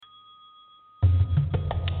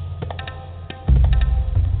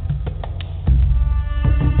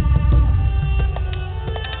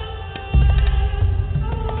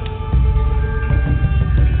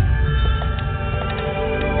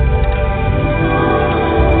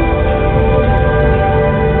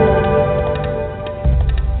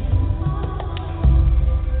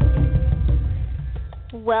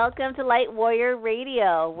welcome to Light Warrior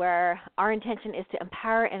Radio, where our intention is to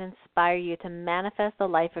empower and inspire you to manifest the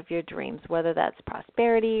life of your dreams, whether that's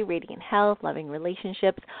prosperity, radiant health, loving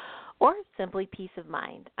relationships, or simply peace of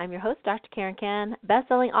mind. I'm your host, Dr. Karen Kan,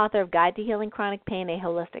 best-selling author of Guide to Healing Chronic Pain, A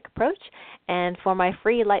Holistic Approach. And for my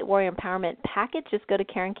free Light Warrior Empowerment package, just go to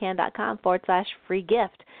KarenKan.com/free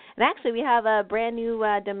gift. And actually, we have a brand new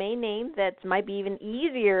domain name that might be even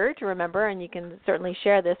easier to remember, and you can certainly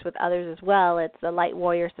share this with others as well. It's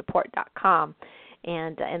lightwarriorsupport.com.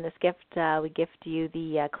 And in this gift, we gift you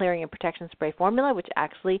the Clearing and Protection Spray Formula, which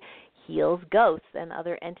actually heals ghosts and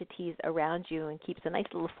other entities around you and keeps a nice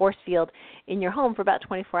little force field in your home for about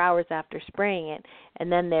 24 hours after spraying it.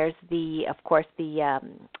 And then there's of course, the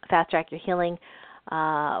Fast Track Your Healing,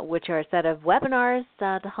 which are a set of webinars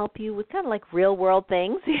to help you with kind of like real-world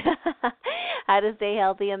things, how to stay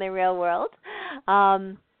healthy in the real world.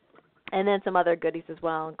 And then some other goodies as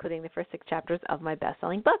well, including the first 6 chapters of my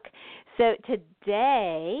best-selling book. So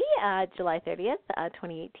today, July 30th,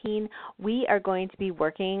 2018, we are going to be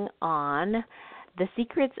working on the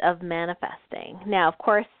secrets of manifesting. Now, of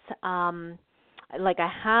course, I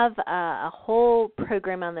have a whole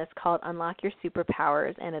program on this called Unlock Your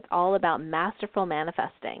Superpowers, and it's all about masterful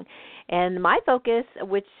manifesting. And my focus,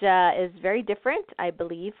 which is very different, I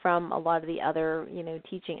believe, from a lot of the other,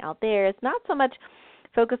 teaching out there, it's not so much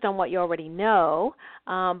focused on what you already know,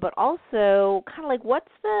 but also kind of like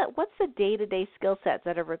what's the day-to-day skill sets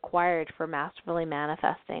that are required for masterfully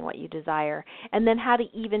manifesting what you desire, and then how to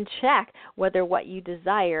even check whether what you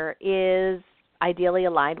desire is ideally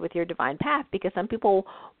aligned with your divine path, because some people,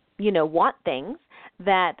 want things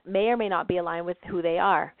that may or may not be aligned with who they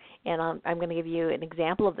are. And I'm going to give you an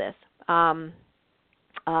example of this in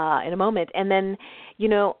a moment. And then,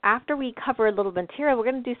 after we cover a little material, we're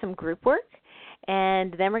going to do some group work.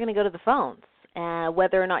 And then we're going to go to the phones,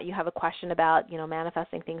 whether or not you have a question about,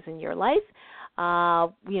 manifesting things in your life,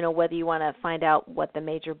 whether you want to find out what the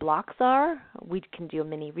major blocks are. We can do a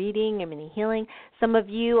mini reading, a mini healing. Some of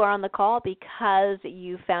you are on the call because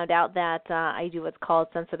you found out that I do what's called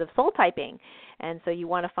sensitive soul typing. And so you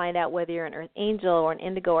want to find out whether you're an earth angel or an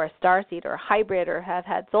indigo or a starseed or a hybrid or have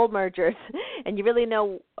had soul mergers, and you really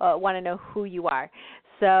want to know who you are.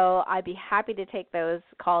 So I'd be happy to take those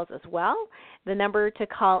calls as well. The number to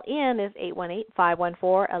call in is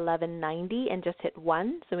 818-514-1190, and just hit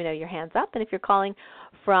 1 so we know your hand's up. And if you're calling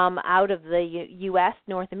from out of the U.S.,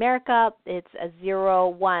 North America, it's a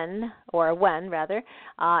 01, or a 1 rather,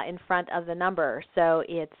 in front of the number. So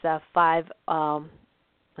it's 5,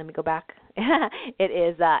 let me go back. It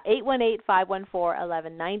is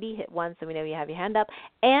 818-514-1190. Hit 1 so we know you have your hand up.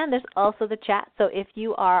 And there's also the chat. So if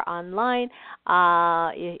you are online,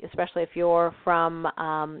 especially if you're from,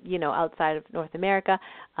 outside of North America,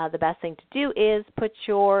 the best thing to do is put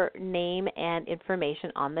your name and information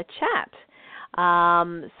on the chat.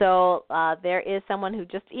 So there is someone who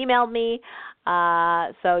just emailed me,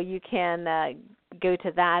 so you can go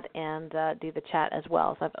to that and do the chat as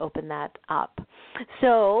well. So I've opened that up.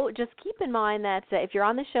 So just keep in mind that if you're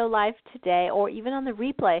on the show live today or even on the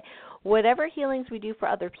replay, whatever healings we do for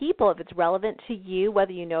other people, if it's relevant to you,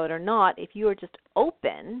 whether you know it or not, if you are just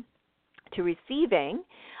open to receiving,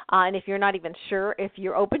 and if you're not even sure if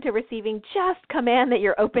you're open to receiving, just command that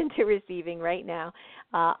you're open to receiving right now.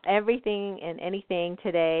 Everything and anything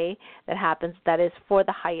today that happens that is for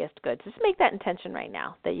the highest good. Just make that intention right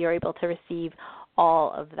now that you're able to receive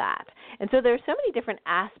all of that. And so there are so many different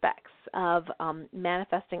aspects of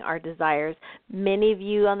manifesting our desires. Many of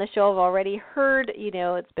you on the show have already heard,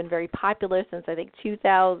 it's been very popular since I think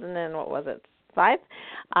 2005,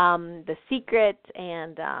 The Secret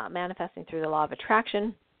and manifesting through the law of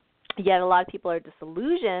attraction. Yet a lot of people are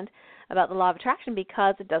disillusioned about the law of attraction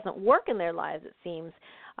because it doesn't work in their lives, it seems.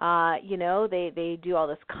 They do all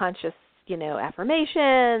this conscious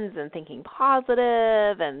affirmations and thinking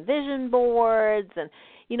positive and vision boards and,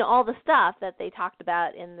 all the stuff that they talked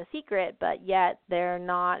about in The Secret, but yet they're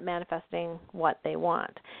not manifesting what they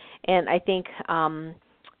want. And I think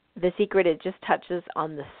The Secret, it just touches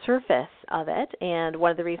on the surface of it. And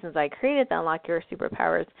one of the reasons I created the Unlock Your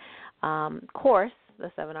Superpowers course, the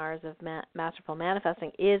 7 hours of Masterful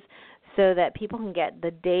Manifesting, is so that people can get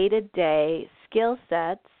the day-to-day skill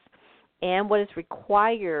sets and what is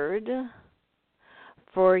required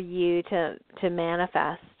for you to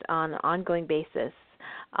manifest on an ongoing basis.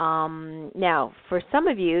 Now, for some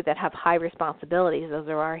of you that have high responsibilities, those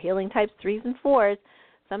are our healing types 3s and 4s,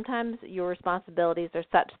 sometimes your responsibilities are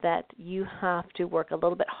such that you have to work a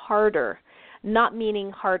little bit harder, not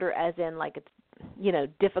meaning harder as in like it's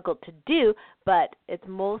difficult to do, but it's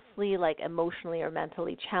mostly like emotionally or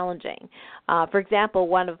mentally challenging. For example,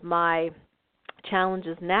 one of my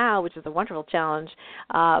challenges now, which is a wonderful challenge,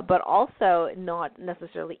 but also not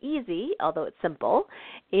necessarily easy, although it's simple,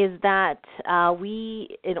 is that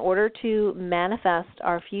we, in order to manifest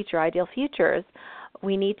our future, ideal futures,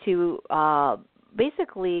 we need to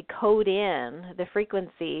basically code in the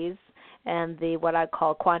frequencies and the what I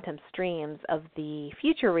call quantum streams of the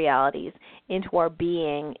future realities into our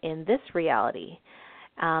being in this reality.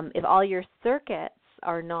 If all your circuits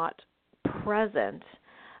are not present,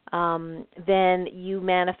 then you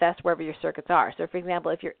manifest wherever your circuits are. So, for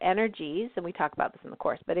example, if your energies, and we talk about this in the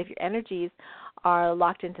course, but if your energies are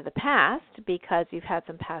locked into the past because you've had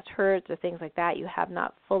some past hurts or things like that you have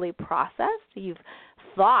not fully processed, you've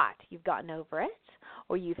thought you've gotten over it,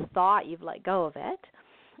 or you've thought you've let go of it,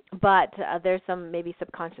 but there's some maybe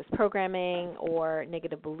subconscious programming or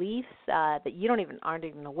negative beliefs that you aren't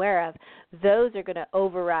even aware of, those are going to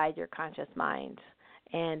override your conscious mind.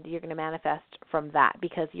 And you're going to manifest from that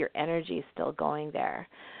because your energy is still going there.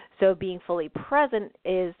 So being fully present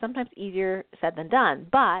is sometimes easier said than done,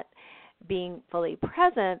 but being fully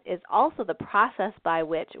present is also the process by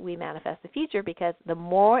which we manifest the future, because the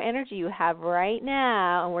more energy you have right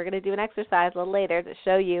now, and we're going to do an exercise a little later to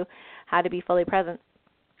show you how to be fully present,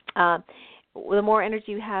 the more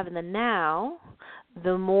energy you have in the now,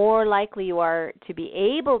 the more likely you are to be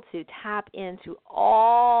able to tap into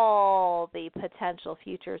all the potential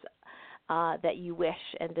futures that you wish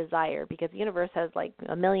and desire, because the universe has like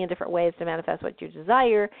a million different ways to manifest what you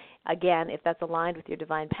desire, again, if that's aligned with your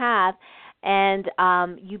divine path, and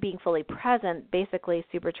you being fully present basically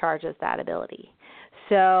supercharges that ability.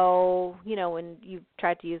 So, when you've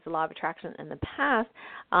tried to use the law of attraction in the past,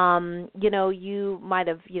 you might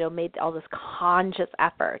have, made all this conscious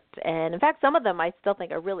effort. And in fact, some of them I still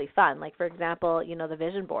think are really fun. Like, for example, the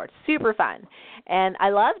vision board, super fun. And I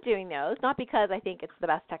love doing those, not because I think it's the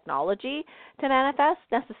best technology to manifest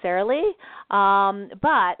necessarily,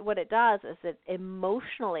 but what it does is it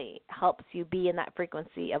emotionally helps you be in that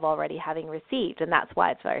frequency of already having received. And that's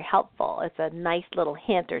why it's very helpful. It's a nice little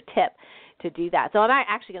hint or tip to do that. So I'm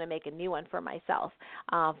actually going to make a new one for myself,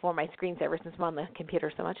 for my screensaver, since I'm on the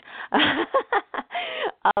computer so much,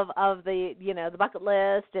 of the, the bucket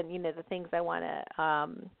list and, the things I want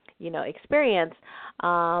to, experience.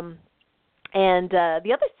 And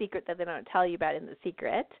the other secret that they don't tell you about in the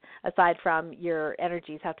secret, aside from your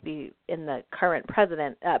energies have to be in the current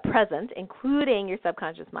present, including your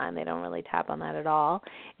subconscious mind, they don't really tap on that at all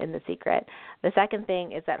in the secret. The second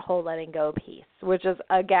thing is that whole letting go piece, which is,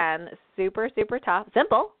 again, super, super tough,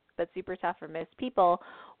 simple, but super tough for most people,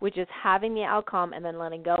 which is having the outcome and then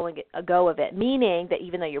letting go of it, meaning that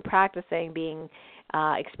even though you're practicing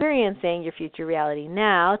experiencing your future reality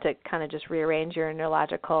now to kind of just rearrange your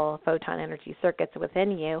neurological photon energy circuits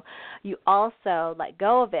within you, you also let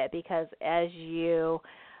go of it, because as you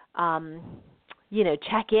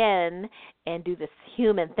check in and do this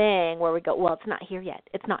human thing where we go, well, it's not here yet.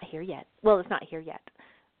 It's not here yet. Well, it's not here yet.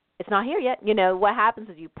 It's not here yet. What happens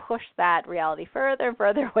is you push that reality further and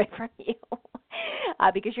further away from you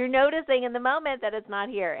because you're noticing in the moment that it's not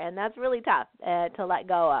here, and that's really tough to let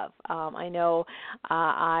go of. I know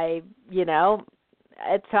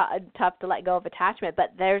it's tough to let go of attachment,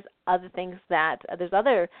 but there's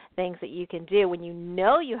other things that you can do when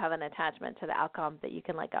you have an attachment to the outcome that you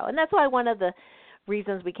can let go. And that's why one of the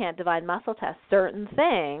reasons we can't divine muscle test certain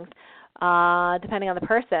things, depending on the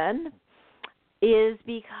person, is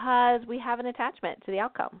because we have an attachment to the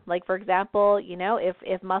outcome. Like, for example,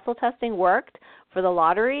 if muscle testing worked for the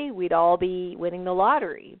lottery, we'd all be winning the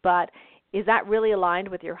lottery. But is that really aligned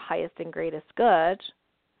with your highest and greatest good?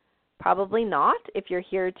 Probably not, if you're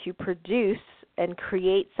here to produce and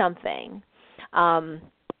create something, not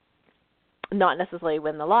necessarily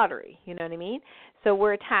win the lottery, you know what I mean? So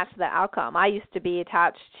we're attached to the outcome. I used to be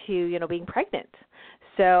attached to, being pregnant.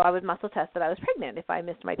 So I would muscle test that I was pregnant if I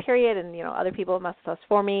missed my period, and other people would muscle test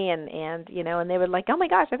for me, and they would like, oh my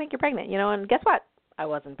gosh, I think you're pregnant, and guess what? I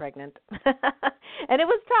wasn't pregnant, and it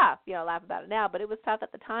was tough. I laugh about it now, but it was tough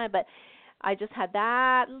at the time. But I just had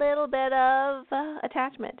that little bit of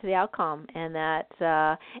attachment to the outcome, and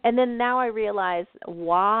and then now I realize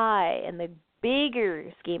why, in the bigger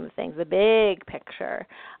scheme of things, the big picture,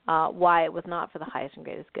 why it was not for the highest and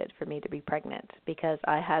greatest good for me to be pregnant, because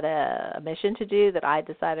I had a mission to do that I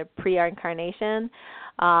decided pre-incarnation,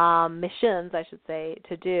 missions, I should say,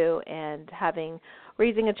 to do, and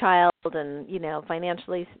raising a child and,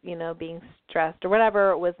 financially, being stressed or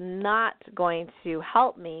whatever was not going to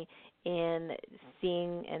help me in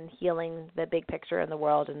seeing and healing the big picture in the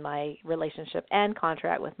world and my relationship and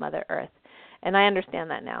contract with Mother Earth. And I understand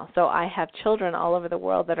that now. So I have children all over the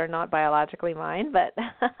world that are not biologically mine, but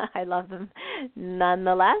I love them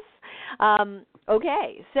nonetheless.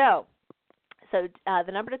 Okay, so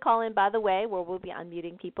the number to call in, by the way, where we'll be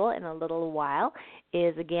unmuting people in a little while,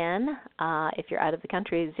 is again, if you're out of the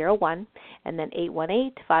country, is 01, and then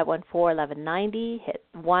 818-514-1190. Hit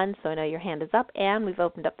 1 so I know your hand is up, and we've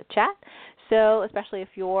opened up the chat. So especially if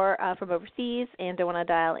you're from overseas and don't want to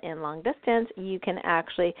dial in long distance, you can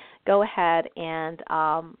actually go ahead and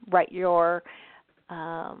write your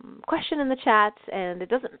question in the chat, and it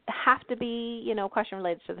doesn't have to be, a question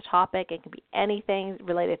related to the topic. It can be anything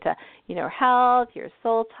related to, your health, your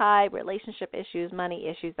soul type, relationship issues, money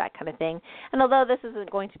issues, that kind of thing. And although this isn't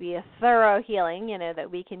going to be a thorough healing, that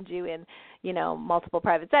we can do in, multiple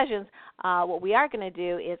private sessions, what we are going to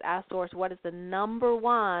do is ask Source, what is the number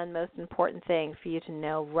one most important thing for you to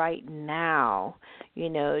know right now,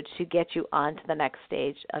 to get you on to the next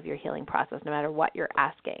stage of your healing process, no matter what you're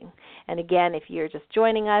asking. And again, if you're just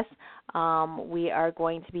joining us, we are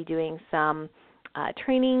going to be doing some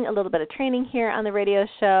training, a little bit of training here on the radio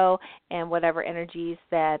show, and whatever energies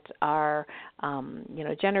that are,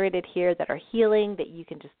 generated here that are healing, that you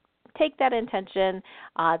can just take that intention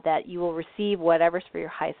that you will receive whatever's for your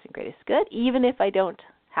highest and greatest good, even if I don't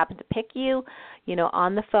happen to pick you,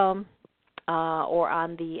 on the phone or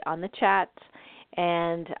on the chat.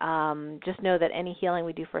 And just know that any healing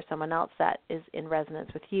we do for someone else that is in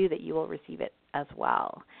resonance with you, that you will receive it as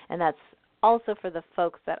well. And that's also for the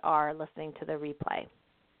folks that are listening to the replay.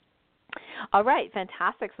 All right,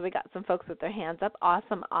 fantastic. So we got some folks with their hands up.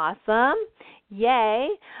 Awesome. Yay.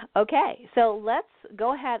 Okay, so let's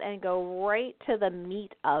go ahead and go right to the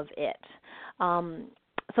meat of it.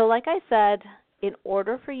 So like I said, in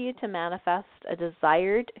order for you to manifest a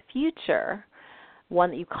desired future,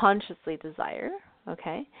 one that you consciously desire,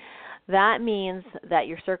 okay, that means that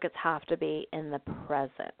your circuits have to be in the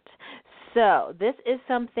present. So this is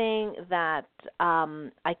something that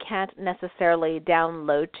I can't necessarily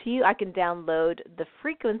download to you. I can download the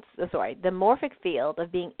the morphic field of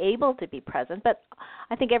being able to be present, but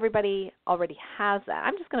I think everybody already has that.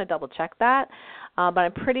 I'm just going to double check that, but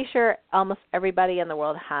I'm pretty sure almost everybody in the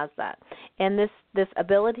world has that. And this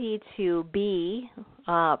ability to be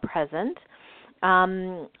present,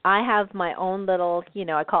 I have my own little,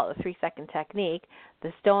 I call it the 3-second technique,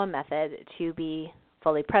 the Stoa method, to be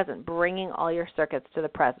fully present, bringing all your circuits to the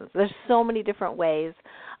present. There's so many different ways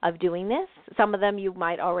of doing this. Some of them you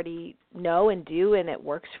might already know and do, and it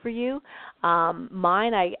works for you.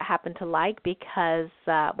 Mine I happen to like because,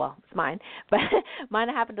 it's mine, but mine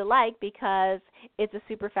I happen to like because it's a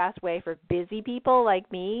super fast way for busy people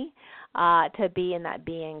like me to be in that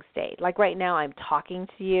being state. Like right now I'm talking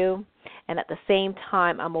to you, and at the same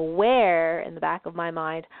time I'm aware in the back of my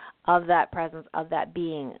mind of that presence, of that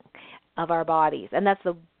being, of our bodies. And that's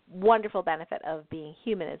the wonderful benefit of being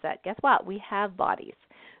human, is that, guess what? We have bodies.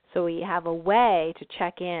 So we have a way to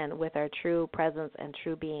check in with our true presence and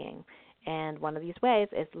true being. And one of these ways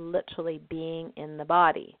is literally being in the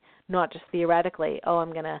body, not just theoretically,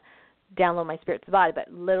 I'm going to download my spirit to the body,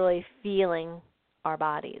 but literally feeling our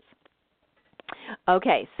bodies.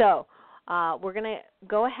 Okay, so we're going to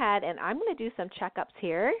go ahead, and I'm going to do some checkups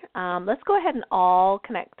here. Let's go ahead and all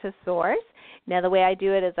connect to Source. Now, the way I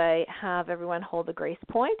do it is I have everyone hold a grace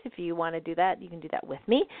point. If you want to do that, you can do that with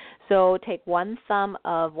me. So take one thumb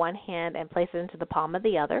of one hand and place it into the palm of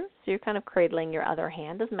the other. So you're kind of cradling your other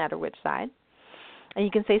hand, doesn't matter which side. And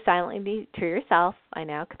you can say silently to yourself, I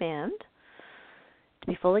now command to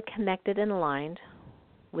be fully connected and aligned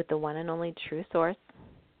with the one and only true Source,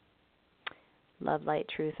 love, light,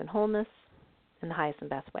 truth, and wholeness in the highest and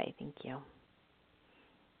best way. Thank you.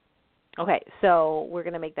 Okay, so we're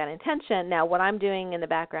going to make that intention. Now, what I'm doing in the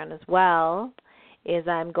background as well is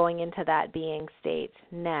I'm going into that being state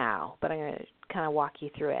now, but I'm going to kind of walk you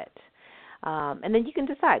through it. And then you can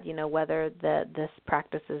decide, whether this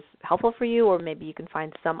practice is helpful for you, or maybe you can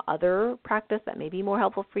find some other practice that may be more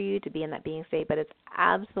helpful for you to be in that being state. But it's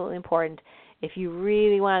absolutely important, if you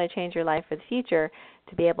really want to change your life for the future,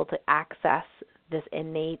 to be able to access this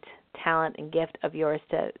innate talent and gift of yours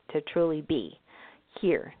to truly be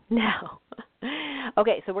here now.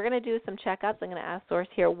 Okay, so we're going to do some checkups. I'm going to ask Source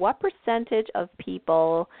here, what percentage of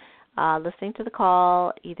people listening to the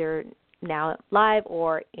call, either now live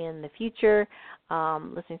or in the future,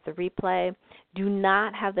 listening to the replay, do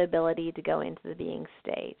not have the ability to go into the being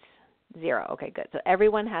state? 0. Okay, good. So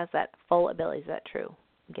everyone has that full ability. Is that true?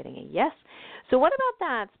 I'm getting a yes. So what about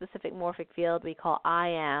that specific morphic field we call I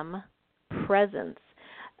am presence?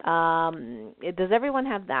 Does everyone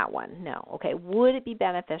have that one? No. Okay. Would it be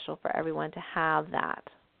beneficial for everyone to have that?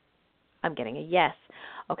 I'm getting a yes.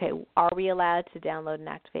 Okay. Are we allowed to download and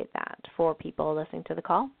activate that for people listening to the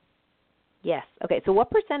call? Yes. Okay. So what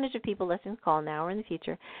percentage of people listening to the call now or in the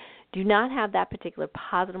future do not have that particular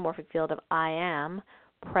positive morphic field of I am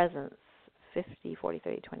presence. 50, 40,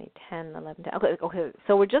 30, 20, 10, 11, 10. Okay,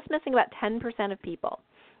 so we're just missing about 10% of people.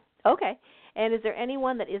 Okay, and is there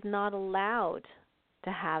anyone that is not allowed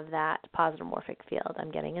to have that positive morphic field?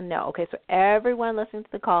 I'm getting a no. Okay, so everyone listening to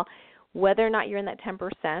the call, whether or not you're in that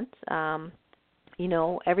 10%,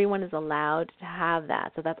 everyone is allowed to have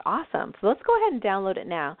that. So that's awesome. So let's go ahead and download it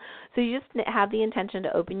now. So you just have the intention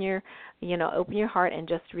to open your heart and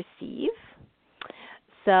just receive.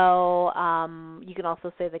 So you can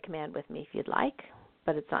also say the command with me if you'd like,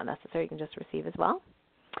 but it's not necessary. You can just receive as well.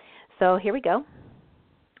 So here we go.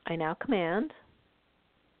 I now command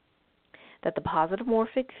that the positive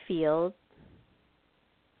morphic field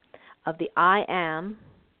of the I am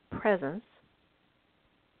presence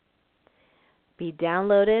be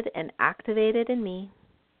downloaded and activated in me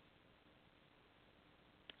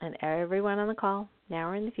and everyone on the call, now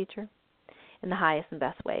or in the future, in the highest and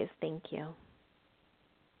best ways. Thank you.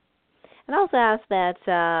 And I also ask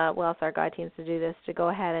that we'll ask our guide teams to do this, to go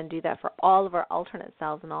ahead and do that for all of our alternate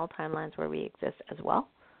selves and all timelines where we exist as well.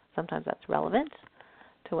 Sometimes that's relevant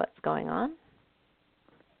to what's going on.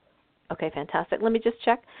 Okay, fantastic. Let me just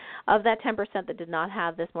check. Of that 10% that did not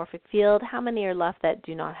have this morphic field, how many are left that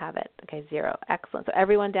do not have it? Okay, 0. Excellent. So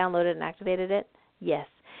everyone downloaded and activated it? Yes.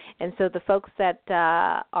 And so the folks that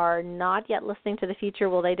are not yet listening to the future,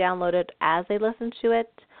 will they download it as they listen to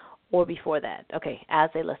it or before that? Okay, as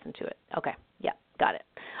they listen to it. Okay, yeah, got it.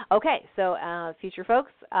 Okay, so future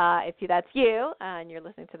folks, if that's you and you're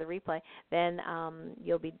listening to the replay, then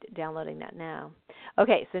you'll be downloading that now.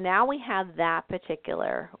 Okay, so now we have that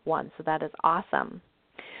particular one, so that is awesome.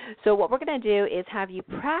 So what we're going to do is have you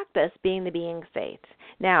practice being the being state.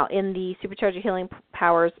 Now, in the Supercharge Your Healing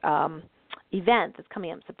Powers event that's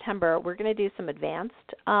coming up in September, we're going to do some advanced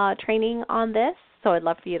training on this. So I'd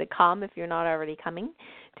love for you to come if you're not already coming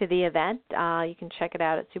to the event. You can check it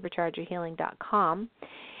out at superchargeyourhealing.com.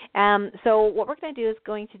 So what we're going to do is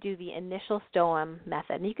going to do the initial STOIM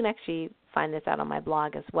method. And you can actually find this out on my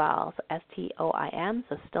blog as well. So STOIM,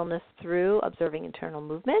 so stillness through observing internal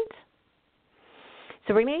movement.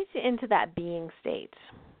 So we're going to get into that being state.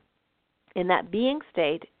 In that being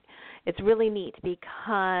state, it's really neat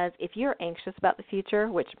because if you're anxious about the future,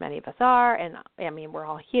 which many of us are, and I mean, we're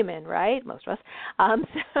all human, right? Most of us.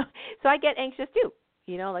 So I get anxious too.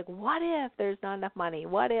 Like, what if there's not enough money?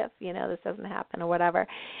 What if, this doesn't happen or whatever?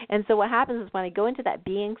 And so what happens is when I go into that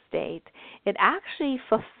being state, it actually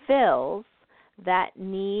fulfills that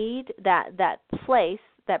need, that place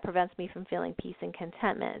that prevents me from feeling peace and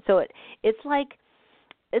contentment. So it's like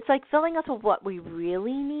filling us with what we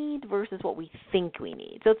really need versus what we think we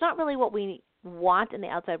need. So it's not really what we want in the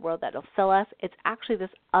outside world that will fill us. It's actually this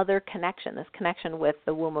other connection, this connection with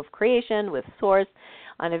the womb of creation, with Source,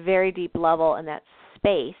 on a very deep level in that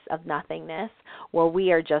space of nothingness where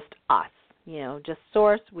we are just us, just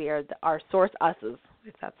Source. We are our Source us's,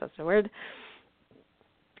 if that's such a word.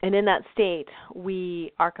 And in that state,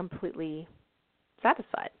 we are completely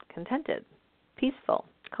satisfied, contented, peaceful,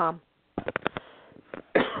 calm.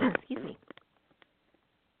 Excuse me.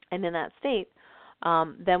 And in that state,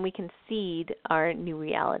 then we can seed our new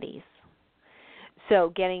realities.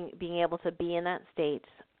 So being able to be in that state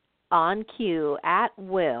on cue, at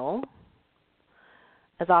will,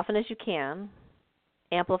 as often as you can,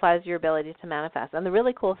 amplifies your ability to manifest. And the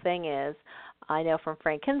really cool thing is, I know from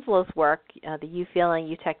Frank Kinslow's work, the You Feeling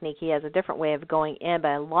You technique, he has a different way of going in, but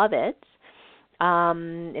I love it.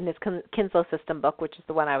 In his Kinslow System book, which is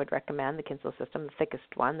the one I would recommend, the Kinslow System, the thickest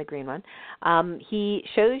one, the green one, he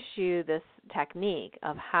shows you this technique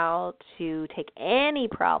of how to take any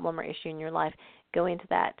problem or issue in your life, go into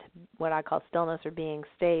that, what I call stillness or being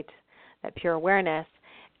state, that pure awareness,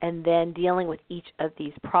 and then dealing with each of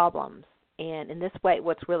these problems. And in this way,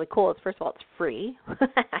 what's really cool is, first of all, it's free.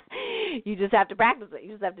 You just have to practice it. You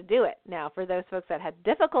just have to do it. Now, for those folks that had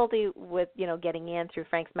difficulty with, getting in through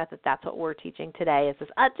Frank's method, that's what we're teaching today. Is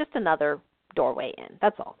just another doorway in.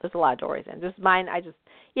 That's all. There's a lot of doorways in. Just mine,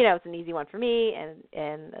 it's an easy one for me,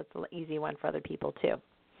 and it's an easy one for other people too.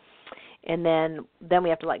 And then we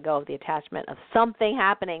have to let go of the attachment of something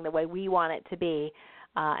happening the way we want it to be,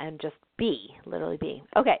 and just be, literally be.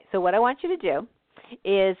 Okay, so what I want you to do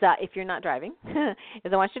is, if you're not driving,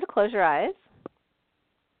 is I want you to close your eyes.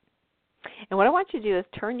 And what I want you to do is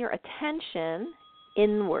turn your attention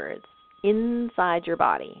inwards, inside your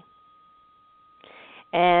body.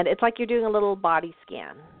 And it's like you're doing a little body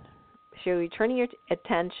scan. So you're turning your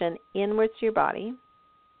attention inwards to your body.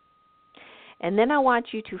 And then I want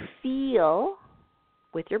you to feel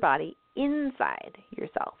with your body inside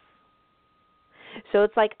yourself. So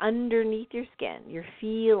it's like underneath your skin, you're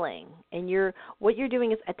feeling, and what you're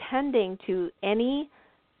doing is attending to any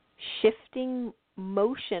shifting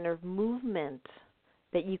motion or movement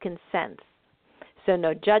that you can sense. So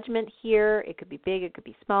no judgment here. It could be big, it could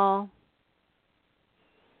be small.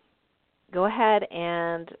 Go ahead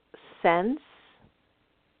and sense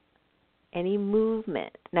any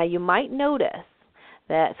movement. Now you might notice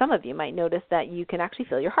that, some of you might notice that you can actually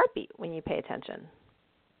feel your heartbeat when you pay attention.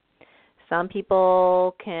 Some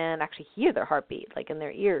people can actually hear their heartbeat, like in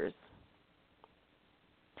their ears.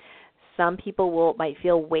 Some people might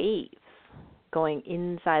feel waves going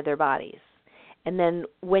inside their bodies. And then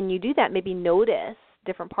when you do that, maybe notice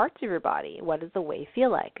different parts of your body. What does the wave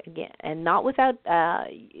feel like? Again, and not without,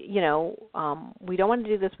 we don't want to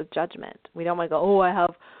do this with judgment. We don't want to go, oh, I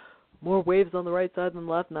have more waves on the right side than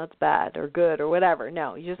the left, and that's bad or good or whatever.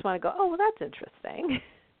 No, you just want to go, oh, well, that's interesting.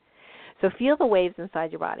 So feel the waves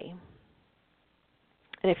inside your body.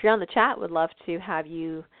 And if you're on the chat, would love to have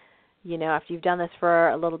you, after you've done this for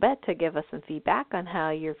a little bit, to give us some feedback on how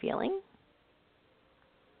you're feeling.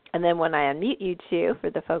 And then when I unmute you too, for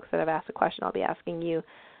the folks that have asked a question, I'll be asking you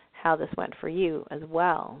how this went for you as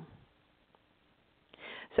well.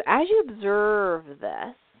 So as you observe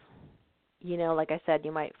this, like I said,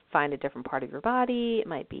 you might find a different part of your body. It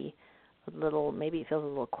might be maybe it feels a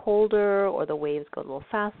little colder, or the waves go a little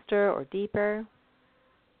faster or deeper.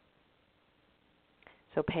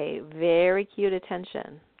 So pay very acute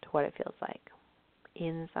attention to what it feels like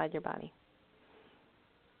inside your body.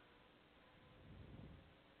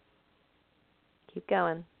 Keep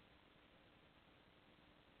going.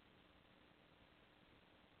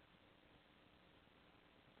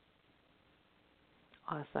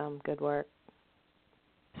 Awesome. Good work.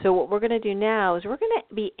 So what we're going to do now is we're going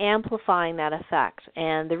to be amplifying that effect.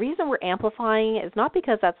 And the reason we're amplifying it is not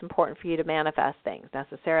because that's important for you to manifest things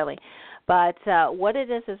necessarily, but what it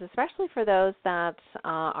is especially for those that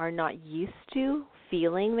are not used to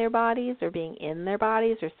feeling their bodies or being in their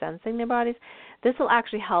bodies or sensing their bodies, this will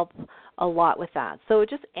actually help a lot with that. So it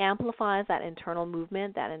just amplifies that internal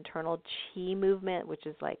movement, that internal chi movement, which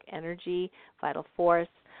is like energy, vital force,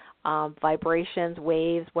 vibrations,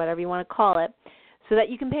 waves, whatever you want to call it, so that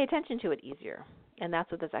you can pay attention to it easier. And that's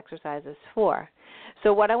what this exercise is for.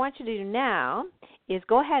 So what I want you to do now is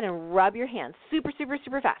go ahead and rub your hands super, super,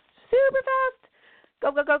 super fast. Super fast.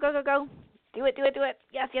 Go, go, go, go, go, go. Do it, do it, do it.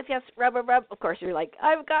 Yes, yes, yes. Rub, rub, rub. Of course, you're like,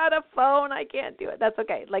 I've got a phone. I can't do it. That's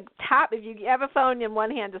okay. Like tap. If you have a phone in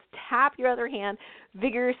one hand, just tap your other hand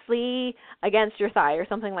vigorously against your thigh or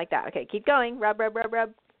something like that. Okay, keep going. Rub, rub, rub, rub.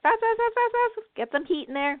 Fast, fast, fast, fast, fast. Get some heat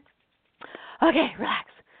in there. Okay, relax.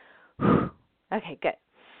 Whew. Okay, good.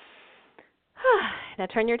 Now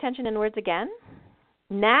turn your attention inwards again.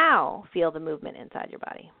 Now feel the movement inside your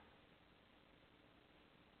body.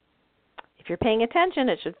 If you're paying attention,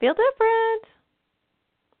 it should feel different.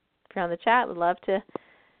 If you're on the chat, we'd love to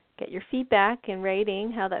get your feedback and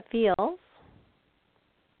rating, how that feels.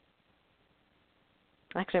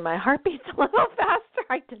 Actually, my heartbeat's a little faster.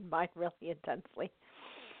 I did mine really intensely.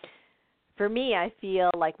 For me, I feel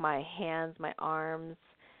like my hands, my arms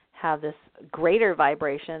have this greater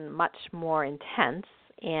vibration, much more intense,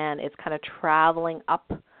 and it's kind of traveling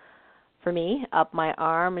up for me, up my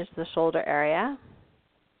arm into the shoulder area.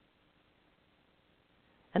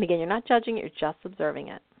 And again, you're not judging it, you're just observing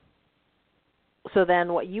it. So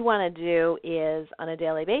then what you want to do is, on a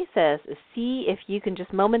daily basis, is see if you can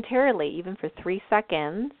just momentarily, even for 3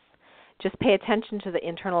 seconds, just pay attention to the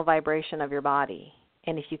internal vibration of your body.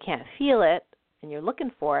 And if you can't feel it and you're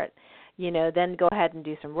looking for it, then go ahead and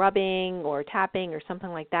do some rubbing or tapping or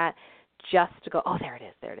something like that, just to go, oh, there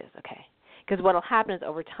it is, okay. Because what will happen is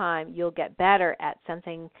over time you'll get better at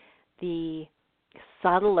sensing the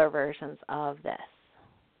subtler versions of this.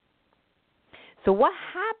 So what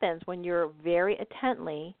happens when you're very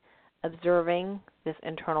intently observing this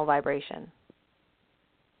internal vibration?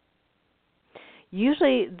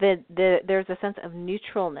 Usually there's a sense of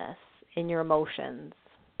neutralness in your emotions,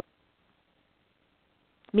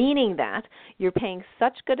 meaning that you're paying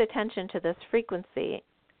such good attention to this frequency,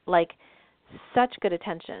 like such good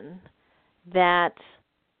attention, that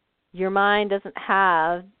your mind doesn't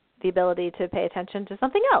have the ability to pay attention to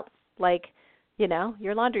something else, like,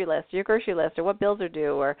 your laundry list, your grocery list, or what bills are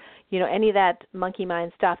due, or, any of that monkey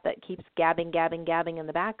mind stuff that keeps gabbing in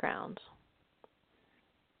the background.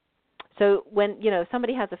 So when,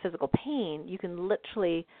 somebody has a physical pain, you can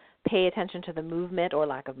literally pay attention to the movement or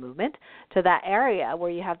lack of movement to that area where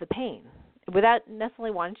you have the pain without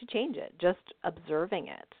necessarily wanting to change it, just observing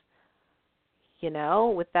it,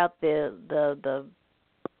 without the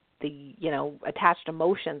attached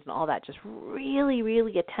emotions and all that, just really,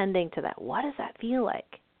 really attending to that. What does that feel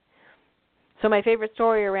like? So my favorite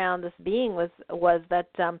story around this being was that,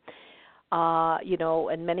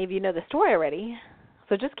 and many of you know the story already.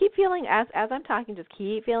 So just keep feeling, as I'm talking, just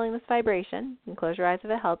keep feeling this vibration. And close your eyes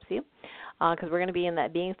if it helps you, because we're going to be in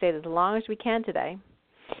that being state as long as we can today.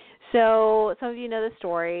 So some of you know the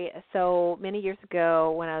story. So many years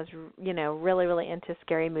ago when I was, really, really into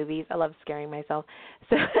scary movies, I love scaring myself.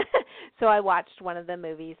 So I watched one of the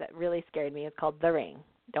movies that really scared me. It's called The Ring.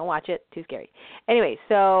 Don't watch it, too scary. Anyway,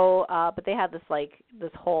 so but they had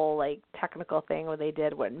this whole technical thing where they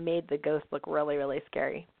did what made the ghost look really, really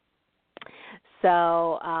scary.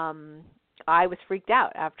 So I was freaked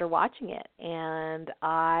out after watching it, and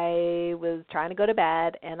I was trying to go to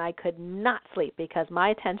bed, and I could not sleep because my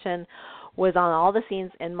attention was on all the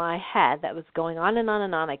scenes in my head that was going on and on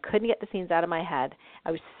and on. I couldn't get the scenes out of my head.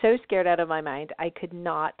 I was so scared out of my mind. I couldn't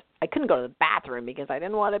go to the bathroom because I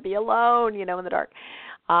didn't want to be alone, in the dark.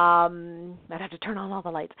 I'd have to turn on all the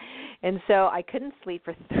lights. And so I couldn't sleep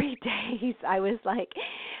for 3 days. I was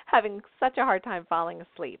having such a hard time falling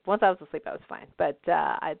asleep. Once I was asleep, I was fine. But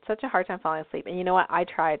I had such a hard time falling asleep. And you know what? I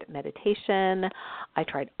tried meditation. I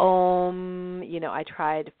tried Om. I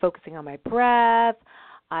tried focusing on my breath.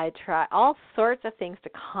 I tried all sorts of things to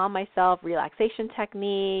calm myself, relaxation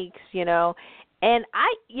techniques, and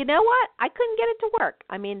you know what? I couldn't get it to work.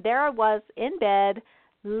 I mean, there I was in bed,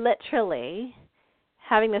 literally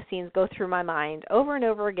having the scenes go through my mind over and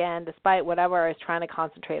over again, despite whatever I was trying to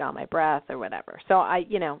concentrate on, my breath or whatever. So I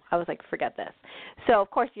was like, forget this. So of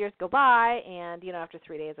course years go by, and after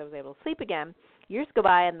 3 days I was able to sleep again. Years go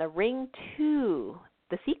by, and The Ring 2,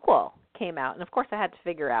 the sequel, came out, and of course I had to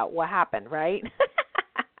figure out what happened, right?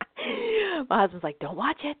 My husband's like, don't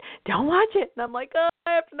watch it. And I'm like, I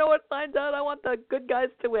have to know what finds out. I want the good guys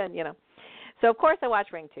to win, So, of course, I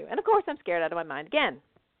watched Ring 2. And, of course, I'm scared out of my mind again.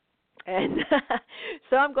 And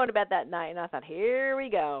so I'm going to bed that night, and I thought, here we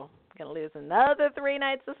go. I'm going to lose another 3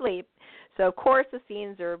 nights of sleep. So, of course, the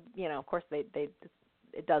scenes are, of course, they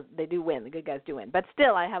do win. The good guys do win. But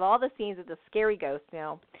still, I have all the scenes of the scary ghost,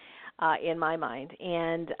 in my mind,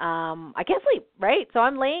 and I can't sleep, right? So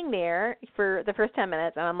I'm laying there for the first 10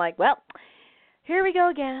 minutes, and I'm like, well, here we go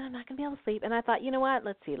again. I'm not going to be able to sleep. And I thought, you know what?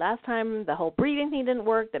 Let's see. Last time the whole breathing thing didn't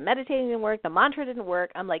work, the meditating didn't work, the mantra didn't work.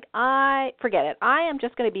 I'm like, forget it. I am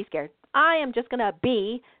just going to be scared. I am just going to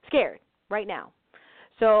be scared right now.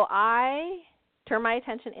 So I turn my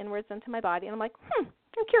attention inwards into my body, and I'm like,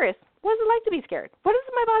 I'm curious. What does it like to be scared? What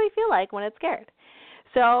does my body feel like when it's scared?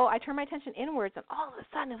 So I turned my attention inwards, and all of a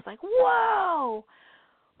sudden it was like, whoa,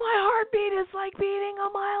 my heartbeat is beating a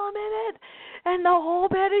mile a minute, and the whole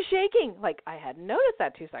bed is shaking. I hadn't noticed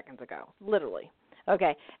that 2 seconds ago, literally.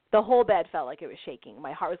 Okay, the whole bed felt like it was shaking.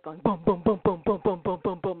 My heart was going boom, boom, boom, boom, boom, boom, boom,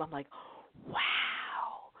 boom, boom. I'm like, wow.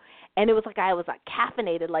 And it was like I was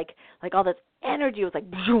caffeinated, like all this energy was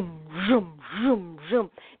zoom, zoom, zoom, zoom,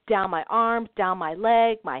 down my arms, down my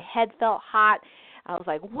leg. My head felt hot. I was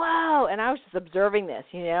like, whoa, and I was just observing this,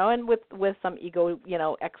 and with some ego,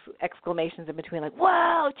 exclamations in between, like,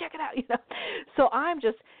 whoa, check it out, So I'm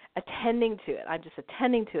just attending to it. I'm just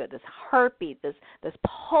attending to it, this heartbeat, this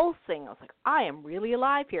pulsing. I was like, I am really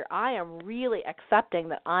alive here. I am really accepting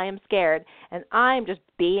that I am scared, and I'm just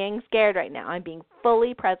being scared right now. I'm being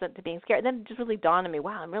fully present to being scared. And then it just really dawned on me,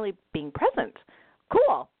 wow, I'm really being present.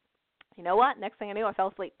 Cool. You know what? Next thing I knew, I fell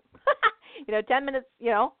asleep. 10 minutes,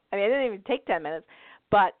 it didn't even take 10 minutes,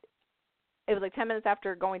 but it was 10 minutes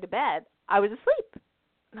after going to bed, I was asleep.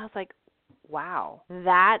 And I was like, wow,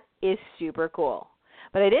 that is super cool.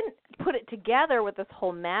 But I didn't put it together with this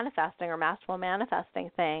whole manifesting or masterful manifesting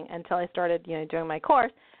thing until I started, doing my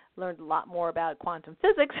course, learned a lot more about quantum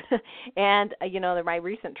physics, and, my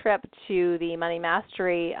recent trip to the Money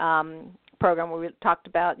Mastery program where we talked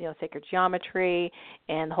about, sacred geometry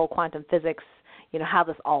and the whole quantum physics, how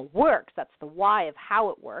this all works. That's the why of how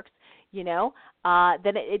it works,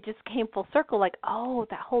 then it just came full circle, that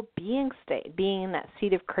whole being state, being in that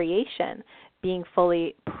seat of creation, being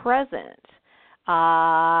fully present,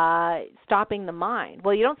 stopping the mind.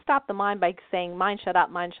 Well, you don't stop the mind by saying, mind shut up,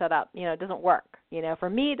 it doesn't work. For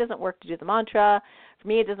me, it doesn't work to do the mantra. For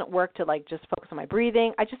me, it doesn't work to just focus on my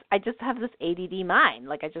breathing. I just have this ADD mind.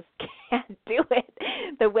 I just can't do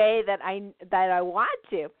it the way that I want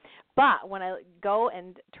to. But when I go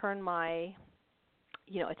and turn my,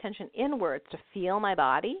 attention inwards to feel my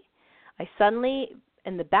body, I suddenly,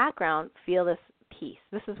 in the background, feel this peace.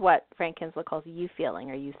 This is what Frank Kinsler calls you feeling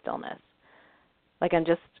or you stillness. I'm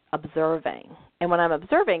just observing. And when I'm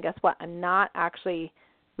observing, guess what? I'm not actually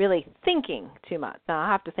really thinking too much. Now, I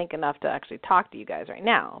have to think enough to actually talk to you guys right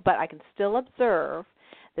now, but I can still observe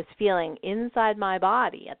this feeling inside my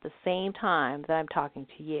body at the same time that I'm talking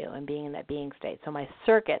to you and being in that being state. So my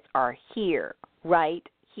circuits are here, right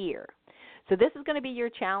here. So this is going to be your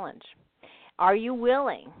challenge. Are you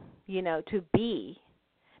willing, to be,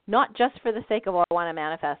 not just for the sake of, I want to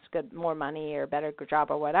manifest more money or a better job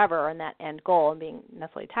or whatever, or in that end goal and being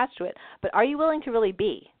necessarily attached to it, but are you willing to really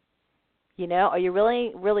be? Are you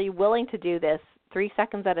really willing to do this 3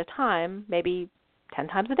 seconds at a time, maybe 10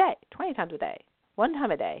 times a day, 20 times a day, 1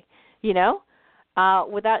 time a day,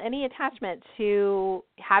 without any attachment to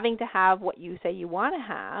having to have what you say you want to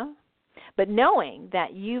have, but knowing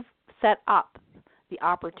that you've set up the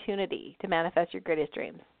opportunity to manifest your greatest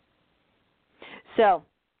dreams. So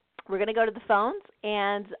we're going to go to the phones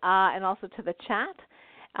and also to the chat.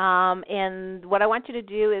 And what I want you to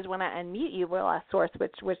do is when I unmute you, we'll ask Source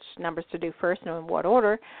which numbers to do first and in what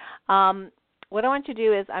order. What I want you to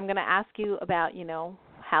do is I'm going to ask you about,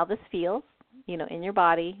 how this feels, in your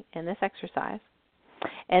body in this exercise.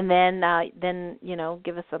 And then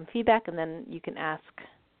give us some feedback, and then you can ask,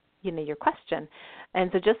 your question.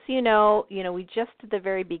 And so just so you know, we just did the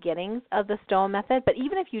very beginnings of the STOA method, but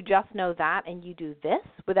even if you just know that and you do this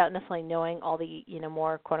without necessarily knowing all the,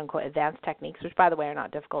 more quote-unquote advanced techniques, which, by the way, are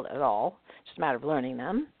not difficult at all, it's just a matter of learning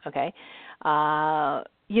them, okay,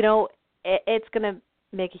 it's going to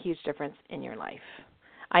make a huge difference in your life.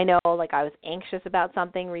 I know, I was anxious about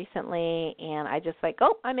something recently, and I just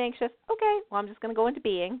I'm anxious. Okay, well, I'm just going to go into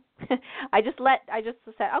being. I just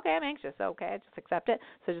said, okay, I'm anxious. Okay, I just accept it.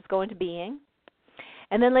 So just go into being.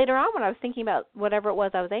 And then later on, when I was thinking about whatever it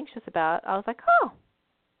was I was anxious about, I was like, oh,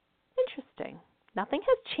 interesting. Nothing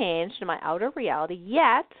has changed in my outer reality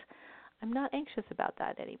yet. I'm not anxious about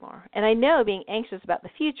that anymore. And I know being anxious about the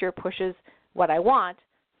future pushes what I want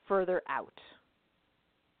further out.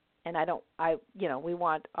 And we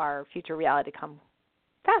want our future reality to come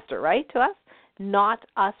faster, right, to us, not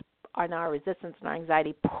us and our resistance and our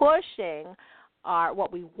anxiety pushing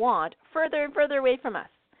what we want further and further away from us.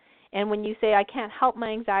 And when you say, I can't help my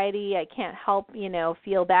anxiety, I can't help,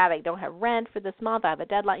 feel bad, I don't have rent for this month, I have a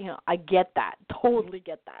deadline, I get that, totally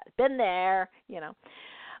get that. Been there,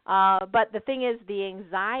 But the thing is, the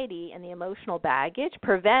anxiety and the emotional baggage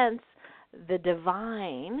prevents the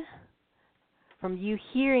divine from you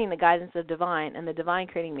hearing the guidance of divine and the divine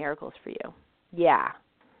creating miracles for you. Yeah.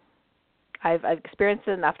 I've experienced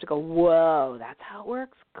it enough to go, whoa, that's how it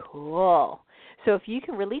works? Cool. So if you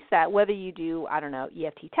can release that, whether you do,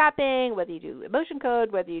 EFT tapping, whether you do emotion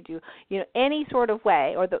code, whether you do, any sort of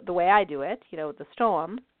way, or the way I do it, the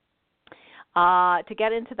storm, to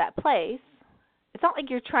get into that place, it's not like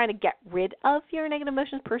you're trying to get rid of your negative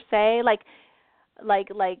emotions per se, like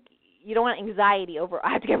you don't want anxiety over,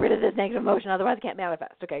 I have to get rid of this negative emotion, otherwise I can't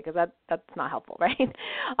manifest, okay, because that's not helpful,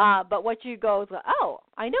 right? But what you go is, oh,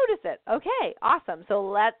 I notice it. Okay, awesome. So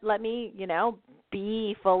let me,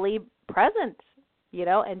 be fully present,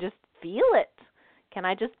 and just feel it. Can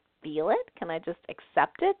I just feel it? Can I just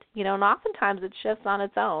accept it? And oftentimes it shifts on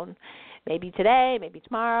its own. Maybe today, maybe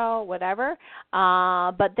tomorrow, whatever.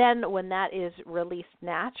 But then when that is released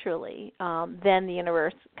naturally, then the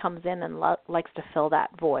universe comes in and likes to fill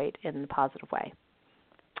that void in a positive way.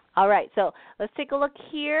 All right, so let's take a look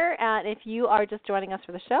here. And if you are just joining us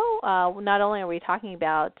for the show, not only are we talking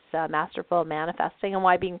about Masterful Manifesting and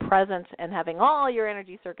why being present and having all your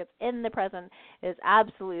energy circuits in the present is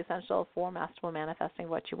absolutely essential for Masterful Manifesting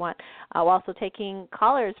what you want. We're also taking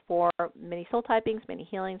callers for mini soul typings, mini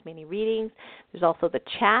healings, mini readings. There's also the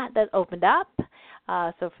chat that opened up.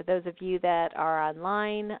 So for those of you that are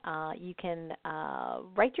online, you can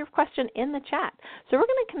write your question in the chat. So we're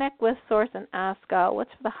going to connect with Source and ask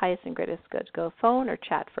what's for the highest and greatest good. Go phone or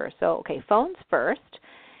chat first. So, okay, phones first.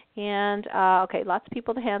 And, okay, lots of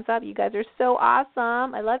people with hands up. You guys are so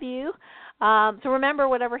awesome. I love you. So remember,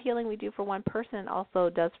 whatever healing we do for one person also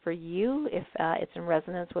does for you if it's in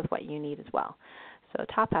resonance with what you need as well. So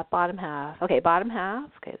top half, bottom half. Okay, bottom half.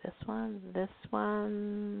 Okay, this one, this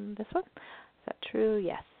one, this one. Is that true?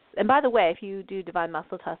 Yes. And by the way, if you do divine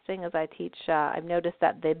muscle testing, as I teach, I've noticed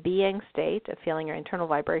that the being state of feeling your internal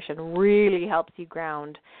vibration really helps you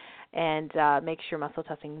ground and makes your muscle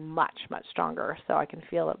testing much, much stronger. So I can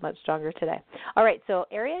feel it much stronger today. All right, so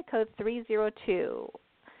area code 302.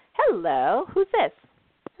 Hello, who's this?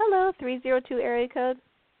 Hello, 302 area code.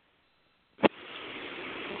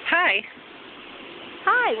 Hi.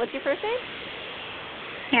 Hi, what's your first name?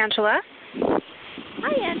 Angela.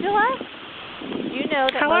 Hi, Angela. Do you know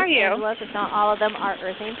that How most are you? Angelas, if not all of them, are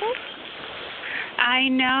earth angels? I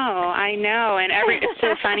know, and it's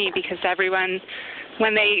so funny because everyone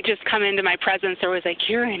when they just come into my presence, they're always like,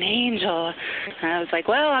 "You're an angel," and I was like,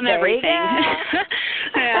 "Well, I'm there everything."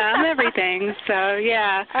 Yeah, I'm everything. So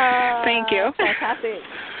yeah, thank you. Fantastic.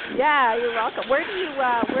 Yeah, you're welcome. Where do you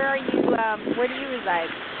reside?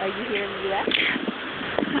 Are you here in the U.S.?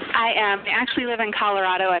 I actually live in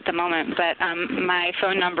Colorado at the moment, but my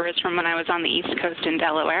phone number is from when I was on the East Coast in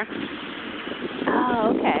Delaware.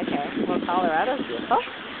 Oh, okay. Well, Colorado's beautiful.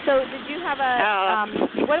 So did you have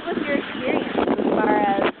what was your experience as far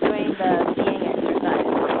as doing the skiing exercise?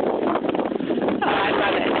 Oh, I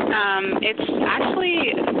love it. It's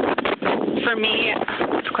actually, for me,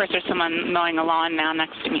 of course there's someone mowing a lawn now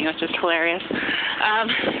next to me, which is hilarious.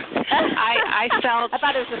 I felt... I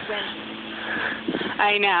thought it was just wind.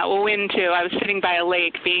 I know, well, wind too. I was sitting by a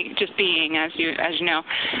lake, being, as you know.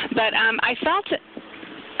 But I felt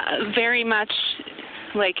very much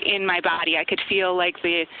like in my body. I could feel like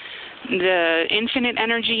the infinite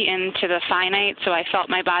energy into the finite, so I felt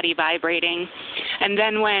my body vibrating. And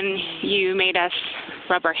then when you made us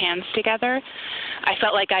rub our hands together, I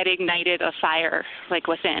felt like I'd ignited a fire, like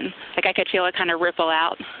within. Like I could feel it kind of ripple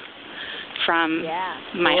out from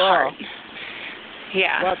my heart.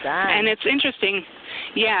 Yeah. Well done. And it's interesting.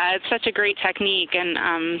 Yeah, it's such a great technique, and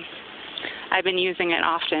I've been using it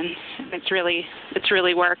often. It's really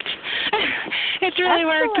worked. It's really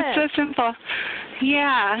worked. It's so simple.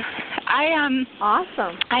 Yeah.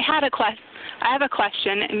 Awesome. I have a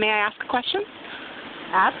question. May I ask a question?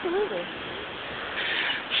 Absolutely.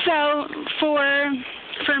 So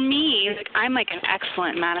for me, like, I'm like an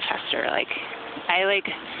excellent manifester. Like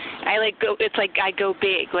I go. It's like I go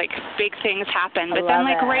big. Like big things happen, but then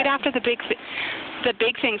like right after the big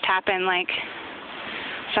things happen, like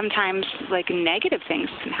sometimes like negative things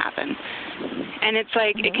can happen, and it's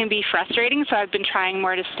like it can be frustrating. So I've been trying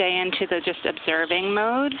more to stay into the just observing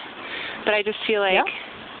mode, but I just feel like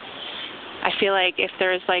if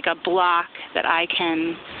there's like a block that I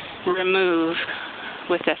can remove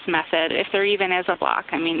with this method, if there even is a block,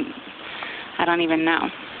 I mean, I don't even know.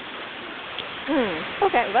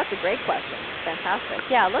 Okay, well, that's a great question. Fantastic.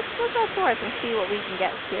 Yeah, let's look outdoors and see what we can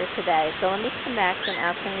get here today. So let me connect and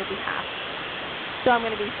ask on your behalf. So I'm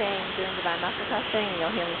going to be doing divine manifesting, and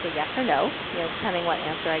you'll hear me say yes or no, depending what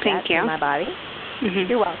answer I get in my body.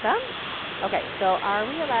 You're welcome. Okay, so are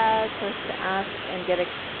we allowed first to ask and get an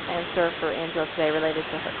answer for Angela today related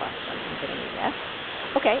to her question? I'm getting a yes.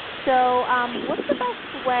 Okay, so what's the best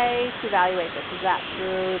way to evaluate this? Is that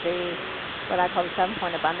through what I call the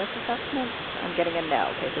 7-point abundance assessment? I'm getting a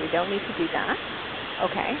no. Okay, so we don't need to do that.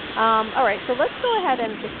 Okay. All right, so let's go ahead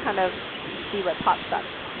and just kind of see what pops up.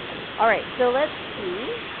 All right, so let's see.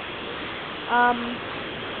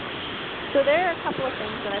 So there are a couple of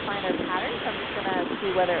things that I find are patterns. I'm just going to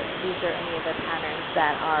see whether these are any of the patterns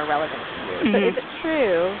that are relevant to you. So is it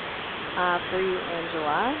true for you,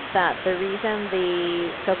 Angela, that the reason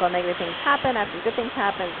the so-called negative things happen after good things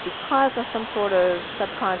happen is because of some sort of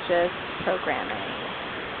subconscious programming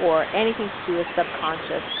or anything to do with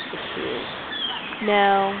subconscious issues?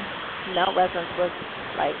 No resonance with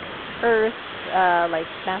like Earth, like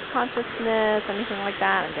mass consciousness, anything like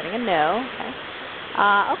that. I'm getting a no.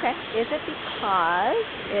 Okay. Is it because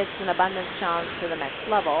it's an abundance challenge for the next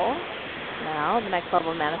level? No. The next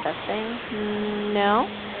level of manifesting? No.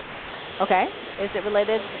 Okay. Is it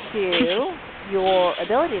related to your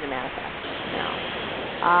ability to manifest? No.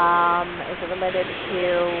 Is it related to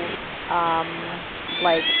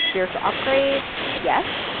like spiritual upgrades? Yes.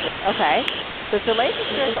 Okay. So it's related to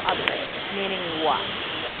spiritual upgrades, meaning what?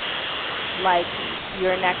 Like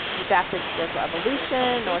your next step is spiritual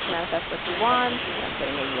evolution, or to manifest what you want. I'm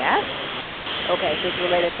getting a yes. Okay, so it's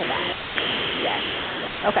related to that. Yes.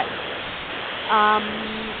 Okay.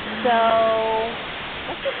 So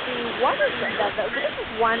let's just see. What is this is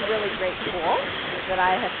one really great tool that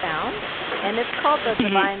I have found, and it's called the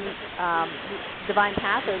Divine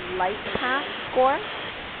Path or Light Path Score.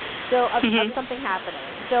 So of something happening.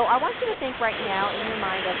 So I want you to think right now in your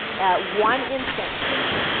mind of one instance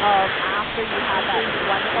of after you had that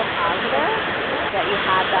wonderful positive, that you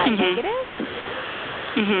had that negative.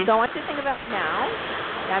 So I want you to think about now.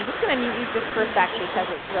 And I'm just going to mute you just for a sec because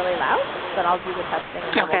it's really loud, but I'll do the testing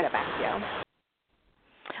and then we'll get back to you.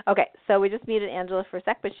 Okay, so we just muted Angela for a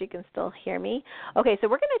sec, but she can still hear me. Okay, so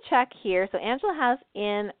we're going to check here. So Angela has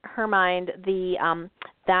in her mind the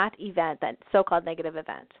that event, that so-called negative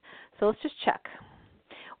event. So let's just check.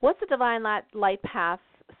 What's the Divine Light Path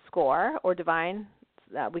score, or divine,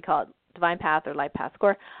 we call it Divine Path or Light Path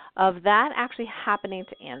score, of that actually happening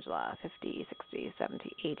to Angela? 50, 60,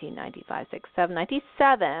 70, 80, 95, 6, 7,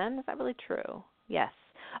 97. Is that really true? Yes.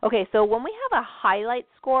 Okay, so when we have a highlight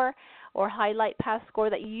score or highlight pass score,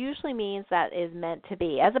 that usually means that is meant to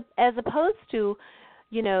be, as opposed to,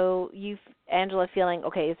 you, Angela, feeling,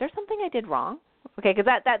 okay, is there something I did wrong? Okay, because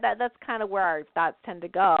that's kind of where our thoughts tend to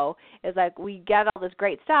go, is like we get all this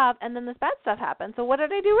great stuff and then this bad stuff happens. So what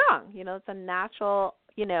did I do wrong? It's a natural,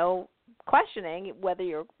 questioning whether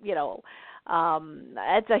you're,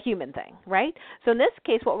 it's a human thing, right? So in this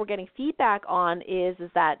case, what we're getting feedback on is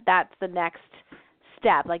that that's the next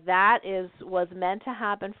step. Like that was meant to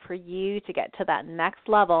happen for you to get to that next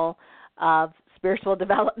level of spiritual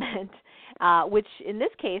development, which in this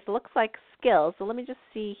case looks like skills. So let me just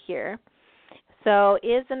see here. So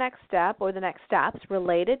is the next step or the next steps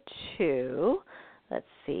related to, let's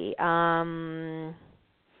see,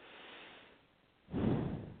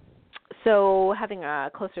 so having a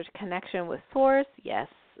closer connection with Source, yes,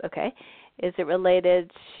 okay. Is it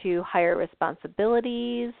related to higher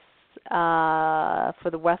responsibilities for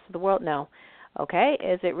the rest of the world? No. Okay.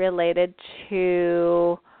 Is it related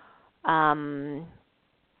to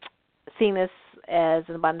seeing this as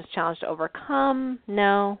an abundance challenge to overcome?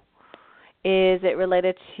 No. Is it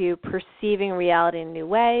related to perceiving reality in new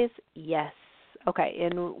ways? Yes. Okay.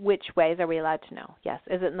 In which ways are we allowed to know? Yes.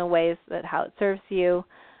 Is it in the ways that how it serves you?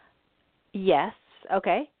 Yes.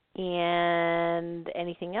 Okay. And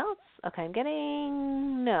anything else? Okay, I'm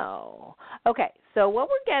getting no. Okay. So what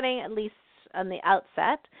we're getting, at least on the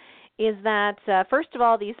outset, is that first of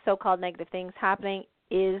all, these so-called negative things happening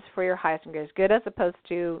is for your highest and greatest good, as opposed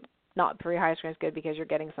to not for your highest and greatest good because you're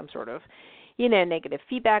getting some sort of negative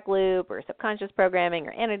feedback loop or subconscious programming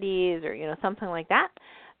or entities or, something like that,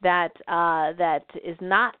 that is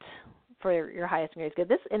not for your highest and greatest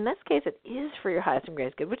good. In this case, it is for your highest and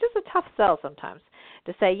greatest good, which is a tough sell sometimes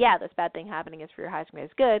to say, yeah, this bad thing happening is for your highest and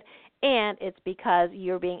greatest good, and it's because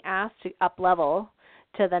you're being asked to up-level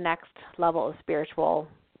to the next level of spiritual,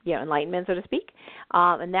 enlightenment, so to speak,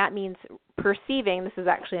 and that means perceiving. This is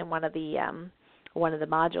actually in one of the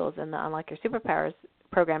modules in the Unlock Your Superpowers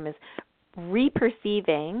program, is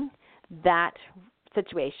reperceiving that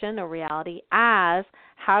situation or reality as,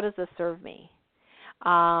 how does this serve me?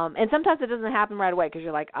 And sometimes it doesn't happen right away because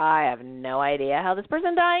you're like, I have no idea how this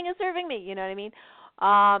person dying is serving me. You know what I mean?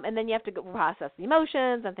 And then you have to go process the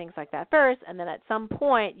emotions and things like that first. And then at some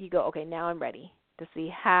point you go, okay, now I'm ready to see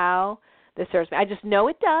how this serves me. I just know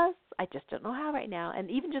it does. I just don't know how right now. And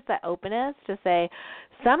even just that openness to say,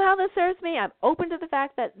 somehow this serves me. I'm open to the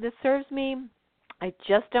fact that this serves me. I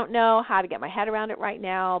just don't know how to get my head around it right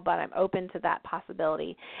now, but I'm open to that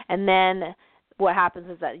possibility. And then what happens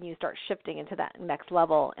is that you start shifting into that next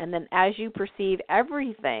level. And then as you perceive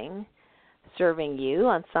everything serving you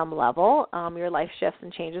on some level, your life shifts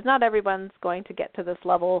and changes. Not everyone's going to get to this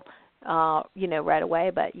level, right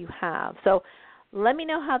away, but you have. So let me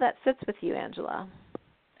know how that sits with you, Angela.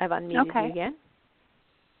 I've unmuted you again.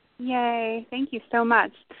 Yay. Thank you so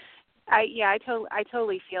much. I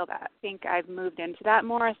totally feel that. I think I've moved into that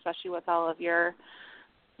more, especially with all of your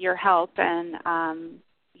help and,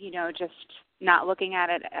 just not looking at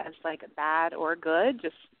it as like bad or good.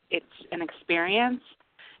 Just it's an experience.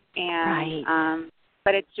 And, right.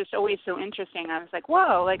 But it's just always so interesting. I was like,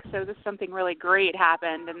 whoa, so this something really great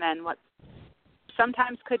happened. And then what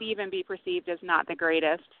sometimes could even be perceived as not the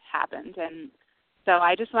greatest happened. And so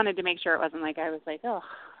I just wanted to make sure it wasn't like I was like, oh,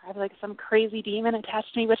 I have like some crazy demon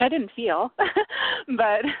attached to me, which I didn't feel.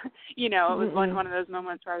 But, it was one of those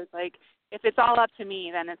moments where I was like, if it's all up to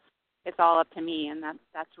me, then it's all up to me. And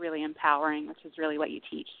that's really empowering, which is really what you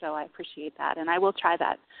teach. So I appreciate that. And I will try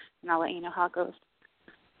that, and I'll let you know how it goes.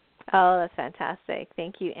 Oh, that's fantastic.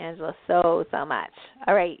 Thank you, Angela, so much.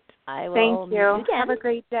 All right. I will. Thank you. Have a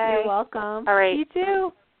great day. You're welcome. All right. You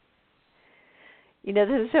too. This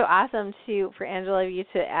is so awesome for Angela, you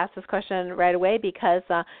to ask this question right away, because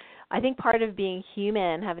I think part of being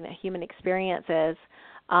human, having that human experience, is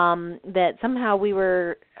that somehow we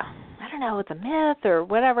were, I don't know, it's a myth or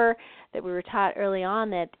whatever, that we were taught early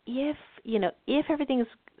on that if everything's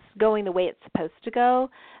going the way it's supposed to go,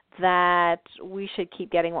 that we should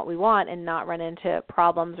keep getting what we want and not run into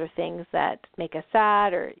problems or things that make us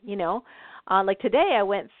sad or, like today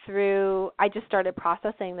I just started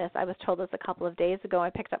processing this. I was told this a couple of days ago. I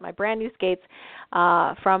picked up my brand new skates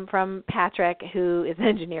from Patrick, who is an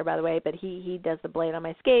engineer, by the way, but he does the blade on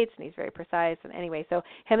my skates, and he's very precise. And anyway, so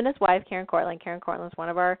him and his wife, Karen Cortland is one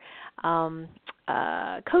of our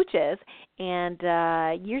coaches, and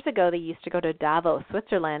years ago they used to go to Davos,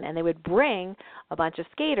 Switzerland, and they would bring a bunch of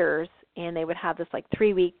skaters, and they would have this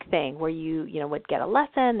 3-week thing where you would get a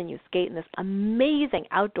lesson and you skate in this amazing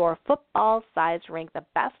outdoor football-sized rink, the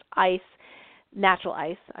best ice natural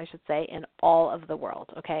ice, I should say, in all of the world,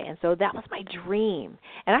 okay? And so that was my dream.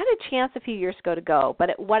 And I had a chance a few years ago to go,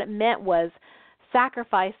 but what it meant was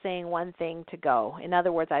sacrificing one thing to go. In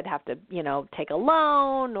other words, I'd have to, take a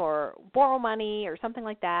loan or borrow money or something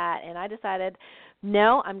like that. And I decided,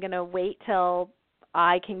 no, I'm going to wait till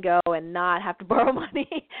I can go and not have to borrow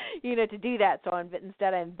money, to do that. So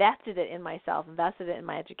instead I invested it in myself, invested it in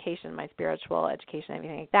my education, my spiritual education,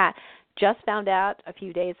 everything like that. Just found out a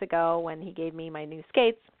few days ago when he gave me my new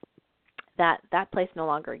skates that place no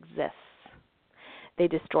longer exists. They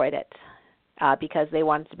destroyed it because they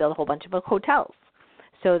wanted to build a whole bunch of hotels.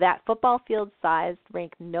 So that football field-sized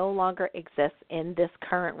rink no longer exists in this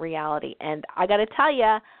current reality. And I got to tell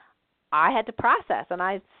you, I had to process, and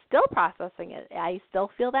I'm still processing it. I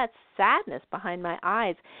still feel that sadness behind my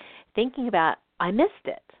eyes thinking about I missed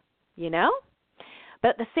it, But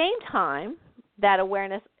at the same time, that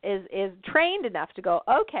awareness is trained enough to go,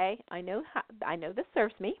 okay, I know this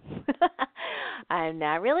serves me. I'm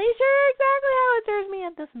not really sure exactly how it serves me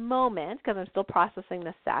at this moment because I'm still processing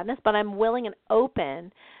the sadness, but I'm willing and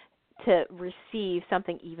open to receive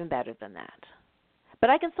something even better than that. But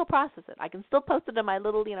I can still process it. I can still post it in my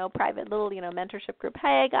little, private little, mentorship group.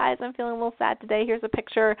 Hey, guys, I'm feeling a little sad today. Here's a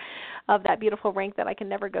picture of that beautiful rink that I can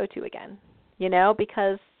never go to again,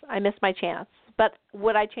 because I missed my chance. But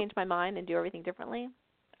would I change my mind and do everything differently?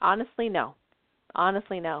 Honestly, no.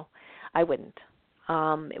 I wouldn't.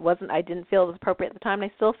 I didn't feel it was appropriate at the time, and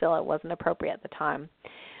I still feel it wasn't appropriate at the time.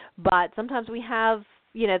 But sometimes we have,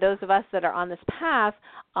 those of us that are on this path,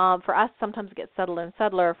 for us sometimes it gets subtler and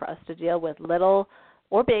subtler for us to deal with little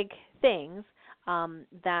or big things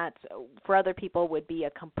that for other people would be a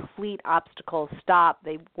complete obstacle. Stop.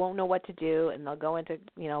 They won't know what to do, and they'll go into,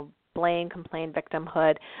 blame, complain,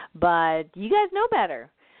 victimhood. But you guys know better.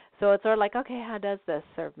 So it's sort of like, okay, how does this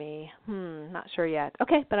serve me? Not sure yet.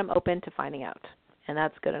 Okay, but I'm open to finding out, and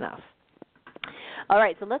that's good enough. All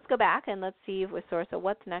right, so let's go back and let's see with Source. So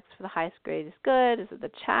what's next for the highest grade is good? Is it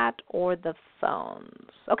the chat or the phones?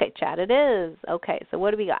 Okay, chat it is. Okay, so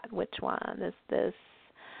what do we got? Which one? This.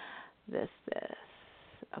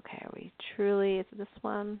 Okay, are we truly, is it this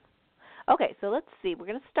one? Okay, so let's see. We're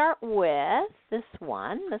going to start with this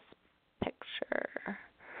one, this picture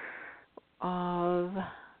of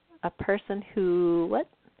a person who,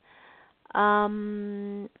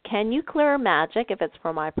 can you clear magic if it's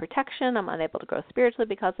for my protection? I'm unable to grow spiritually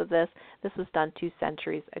because of this. This was done 2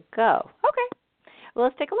 centuries ago. Okay. Well,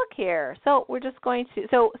 let's take a look here. So we're just going to,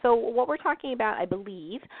 so what we're talking about, I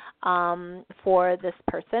believe, for this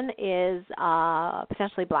person is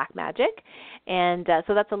potentially black magic. And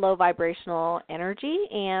so that's a low vibrational energy.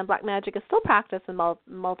 And black magic is still practiced in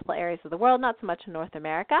multiple areas of the world, not so much in North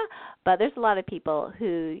America, but there's a lot of people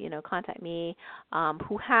who, contact me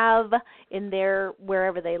who have in their,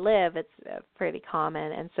 wherever they live, it's pretty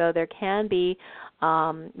common. And so there can be,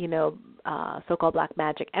 so-called black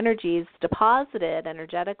magic energies deposited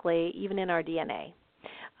energetically even in our DNA.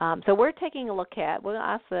 So we're taking a look at, we'll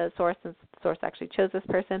ask the source, since the source actually chose this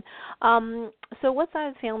person. So what side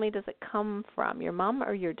of the family does it come from, your mom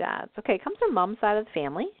or your dad's? Okay, it comes from mom's side of the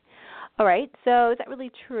family. All right, so is that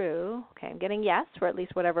really true? Okay, I'm getting yes for at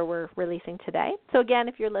least whatever we're releasing today. So again,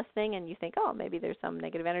 if you're listening and you think, oh, maybe there's some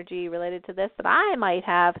negative energy related to this that I might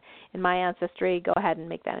have in my ancestry, go ahead and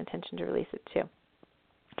make that intention to release it too.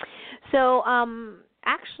 So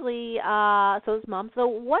actually, so it's mom. So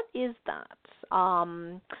what is that?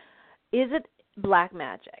 Is it black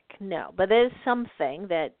magic? No, but it is something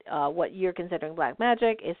that what you're considering black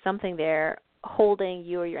magic is something there holding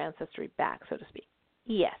you or your ancestry back, so to speak.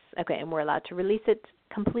 Yes. Okay, and we're allowed to release it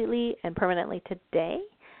completely and permanently today.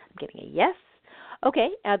 I'm getting a yes. Okay,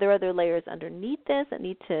 are there other layers underneath this that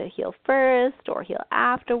need to heal first or heal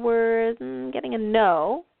afterwards? Getting a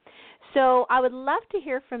no. So I would love to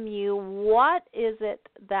hear from you. What is it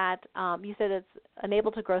that you said it's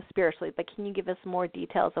unable to grow spiritually, but can you give us more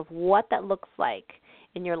details of what that looks like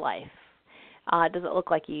in your life? Does it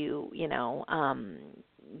look like you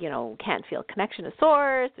can't feel connection to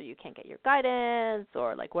source, or you can't get your guidance,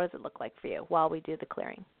 or like what does it look like for you while we do the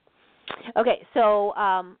clearing? Okay, so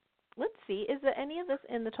let's see. Is there any of this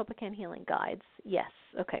in the Topican Healing Guides? Yes.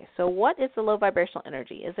 Okay, so what is the low vibrational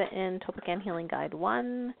energy? Is it in Topican Healing Guide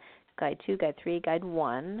 1? Guide 2, Guide 3, Guide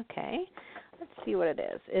 1. Okay. Let's see what it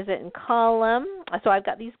is. Is it in column? So I've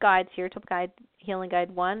got these guides here. Guide Healing Guide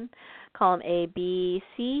 1, column A, B,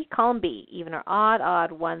 C, column B, even or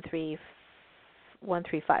odd, 1, 3,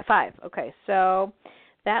 5, 5. Okay, so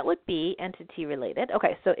that would be entity related.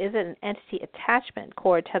 Okay, so is it an entity attachment,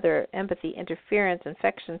 cord, tether, empathy, interference,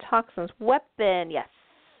 infection, toxins, weapon? Yes,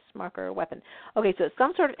 marker, weapon. Okay, so it's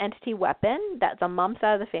some sort of entity weapon that's on mom's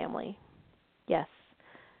side of the family. Yes.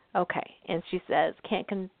 Okay. And she says, can't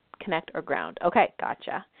connect or ground. Okay,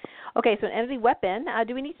 gotcha. Okay, so an entity weapon,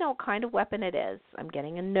 do we need to know what kind of weapon it is? I'm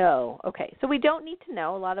getting a no. Okay, so we don't need to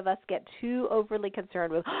know. A lot of us get too overly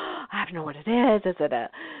concerned with, I have to know what it is. Is it a,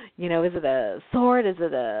 is it a sword? Is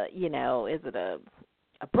it a, is it a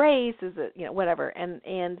brace? Is it, whatever.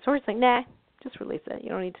 And sword's like, nah, just release it. You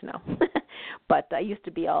don't need to know. But I used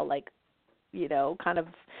to be all like, kind of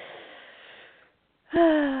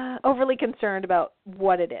overly concerned about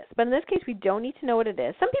what it is. But in this case, we don't need to know what it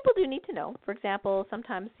is. Some people do need to know. For example,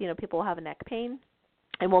 sometimes, people will have a neck pain,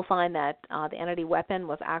 and we'll find that the entity weapon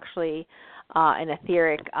was actually an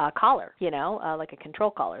etheric collar, like a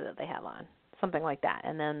control collar that they have on, something like that.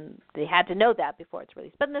 And then they had to know that before it's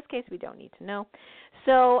released. But in this case, we don't need to know.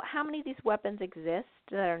 So how many of these weapons exist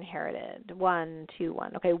that are inherited? 1, 2,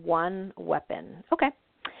 1. Okay, one weapon. Okay.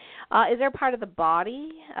 Is there a part of the body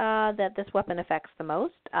that this weapon affects the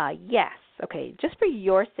most? Yes. Okay, just for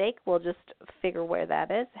your sake, we'll just figure where that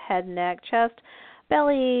is. Head, neck, chest,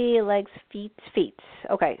 belly, legs, feet.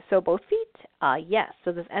 Okay, so both feet? Yes.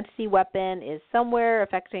 So this entity weapon is somewhere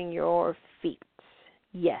affecting your feet.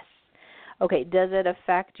 Yes. Okay, does it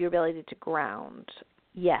affect your ability to ground?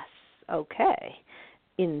 Yes. Okay.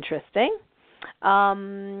 Interesting.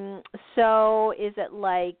 So is it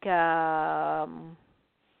like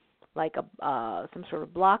some sort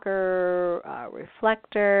of blocker,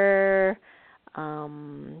 reflector,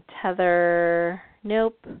 tether?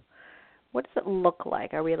 Nope. What does it look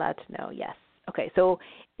like? Are we allowed to know? Yes. Okay, so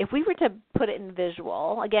if we were to put it in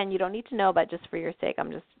visual, again, you don't need to know, but just for your sake,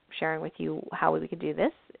 I'm just sharing with you how we could do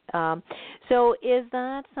this. So is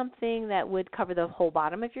that something that would cover the whole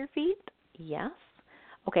bottom of your feet? Yes.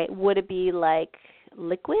 Okay, would it be like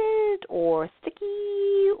liquid or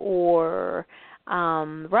sticky or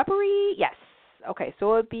rubbery? Yes. Okay,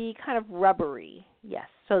 so it would be kind of rubbery. Yes.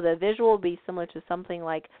 So the visual would be similar to something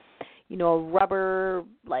like, a rubber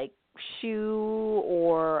like shoe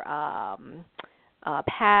or a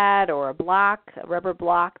pad or a rubber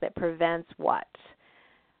block that prevents what?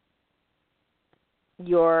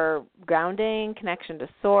 Your grounding, connection to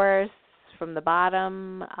source from the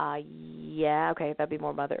bottom. Yeah, okay, that'd be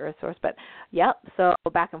more Mother Earth source. But, yep, so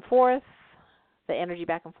back and forth, the energy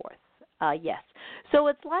back and forth. Yes. So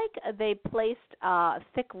it's like they placed a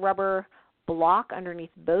thick rubber block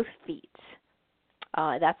underneath both feet.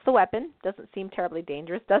 That's the weapon. Doesn't seem terribly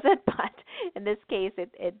dangerous, does it? But in this case,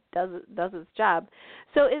 it does its job.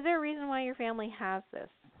 So is there a reason why your family has this?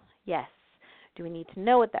 Yes. Do we need to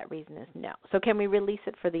know what that reason is? No. So can we release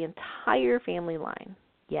it for the entire family line?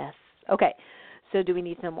 Yes. Okay. So do we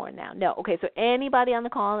need to know more now? No. Okay. So anybody on the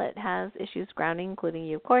call that has issues grounding, including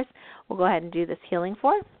you, of course, we'll go ahead and do this healing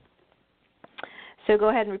for. So go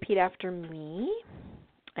ahead and repeat after me.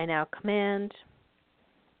 I now command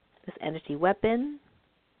this entity weapon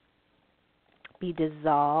be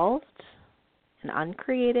dissolved and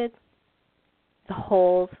uncreated, the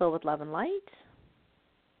holes filled with love and light,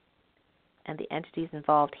 and the entities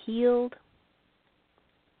involved healed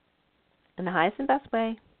in the highest and best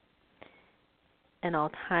way, and all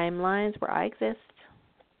timelines where I exist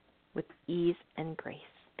with ease and grace.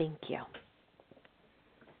 Thank you.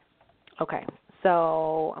 Okay,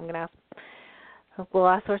 so I'm going to ask, we'll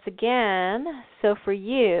ask Source again. So for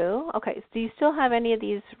you, okay, so do you still have any of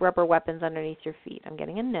these rubber weapons underneath your feet? I'm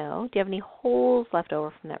getting a no. Do you have any holes left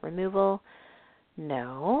over from that removal?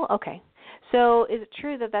 No. Okay. So is it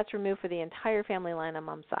true that that's removed for the entire family line on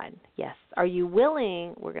Mom's side? Yes. Are you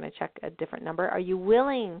willing, we're going to check a different number, are you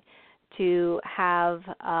willing to have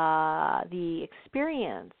the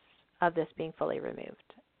experience of this being fully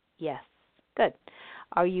removed? Yes. Good.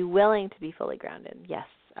 Are you willing to be fully grounded? Yes.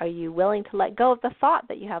 Are you willing to let go of the thought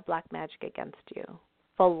that you have black magic against you?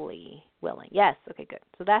 Fully willing. Yes. Okay, good.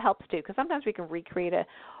 So that helps too, because sometimes we can recreate a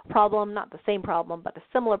problem, not the same problem, but a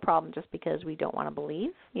similar problem just because we don't want to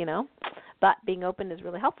believe, But being open is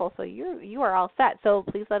really helpful, so you are all set. So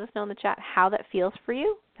please let us know in the chat how that feels for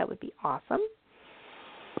you. That would be awesome.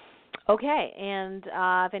 Okay, and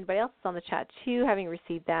if anybody else is on the chat too, having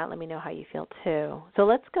received that, let me know how you feel too. So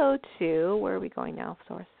let's go to, where are we going now?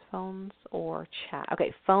 Source, phones, or chat?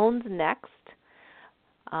 Okay, phones next.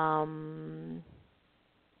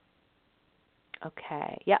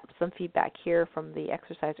 Okay, yep, some feedback here from the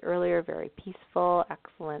exercise earlier. Very peaceful,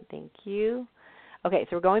 excellent, thank you. Okay,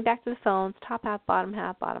 so we're going back to the phones, top half, bottom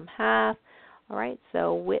half, bottom half. All right,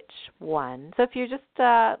 so which one? So if you're just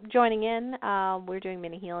joining in, we're doing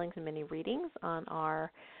mini healings and mini readings on our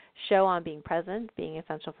show on being present, being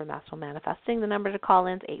essential for Masterful Manifesting. The number to call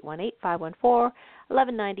in is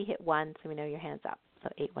 818-514-1190. Hit 1 so we know your hand's up. So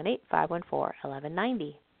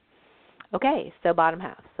 818-514-1190. Okay, so bottom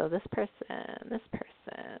half. So this person,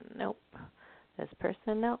 nope. This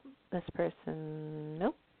person, nope. This person,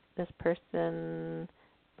 nope. This person,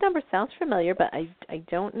 number sounds familiar, but I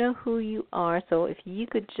don't know who you are. So if you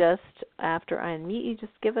could just, after I unmute you,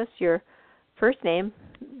 just give us your first name.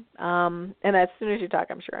 And as soon as you talk,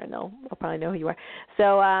 I'm sure I'll probably know who you are.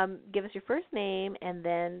 So give us your first name and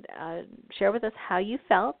then share with us how you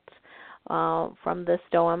felt from the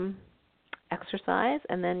STOAM exercise,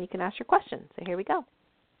 and then you can ask your question. So here we go.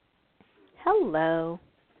 Hello.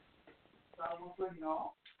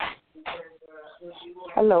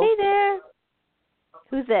 Hello. Hey there.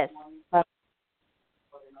 Who's this?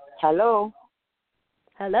 Hello.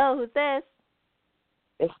 Hello, who's this?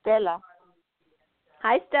 Estela.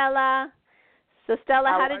 Hi, Stella. So, Stella,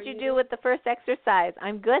 how did you you do with the first exercise?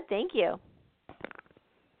 I'm good, thank you.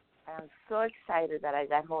 I'm so excited that I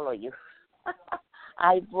got hold of you. How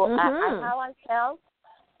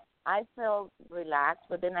I felt relaxed,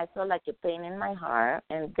 but then I felt like a pain in my heart,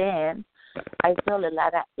 and then I felt a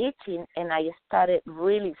lot of itching, and I started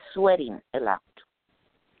really sweating a lot.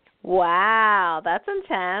 Wow, that's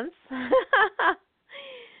intense.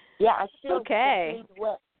 Yeah, I feel okay.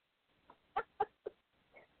 wet.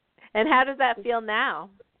 And how does that feel now?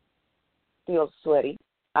 Feel sweaty.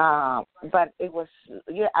 But it was,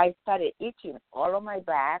 I started itching all on my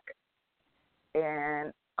back,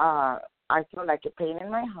 and I felt like a pain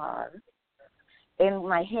in my heart. And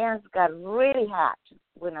my hands got really hot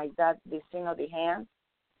when I got this thing of the hands.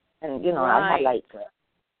 And, I had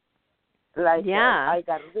I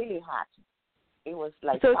got really hot. It was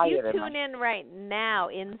like so fire. So if you tune in right now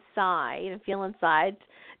inside and feel inside,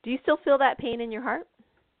 do you still feel that pain in your heart?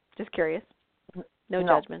 Just curious. No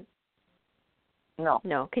judgment.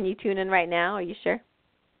 No. Can you tune in right now? Are you sure?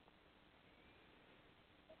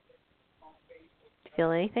 Do you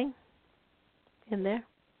feel anything in there?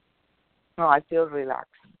 No, I feel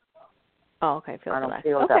relaxed. Oh, okay. Feel relaxed. I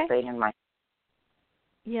don't feel that pain in my.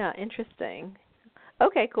 Yeah, interesting.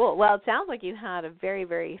 Okay, cool. Well, it sounds like you had a very,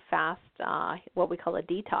 very fast, what we call a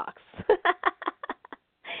detox.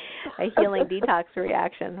 A healing detox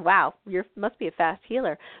reaction. Wow, you must be a fast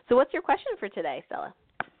healer. So what's your question for today, Stella?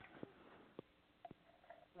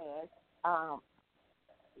 Yes.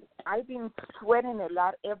 I've been sweating a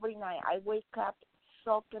lot every night. I wake up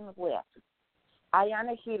soaking wet. I am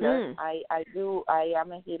a healer. I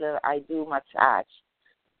am a healer. I do massage.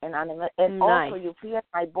 And also you feel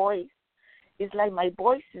my voice. It's like my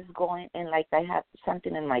voice is going and like I have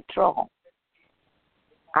something in my throat.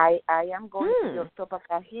 I am going to your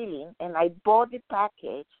Topical Healing, and I bought the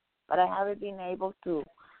package, but I haven't been able to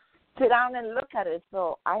sit down and look at it.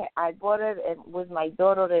 So I bought it with my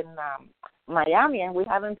daughter in Miami, and we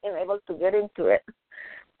haven't been able to get into it.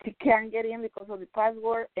 She can't get in because of the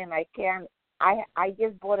password, and I can't. I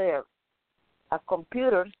just bought a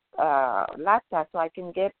computer laptop so I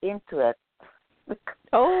can get into it.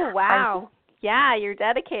 Oh, wow. Yeah, you're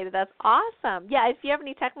dedicated. That's awesome. Yeah, if you have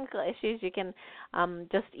any technical issues, you can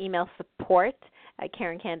just email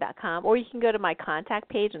support@KarenCan.com, or you can go to my contact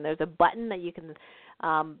page, and there's a button that you can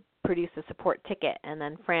produce a support ticket, and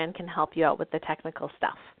then Fran can help you out with the technical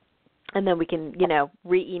stuff. And then we can,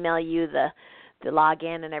 re-email you the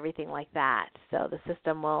login and everything like that. So the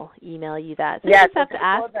system will email you that. So you just have to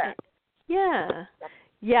ask. Yeah.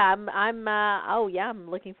 Yeah, I'm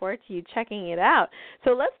looking forward to you checking it out.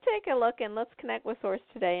 So let's take a look and let's connect with Source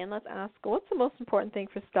today, and let's ask, what's the most important thing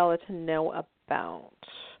for Stella to know about?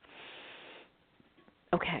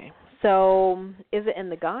 Okay, so is it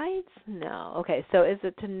in the guides? No. Okay, so is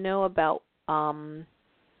it to know about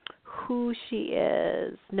who she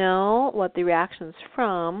is? No. What the reaction's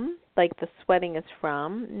from, like the sweating is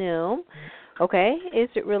from? No. Okay, is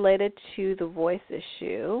it related to the voice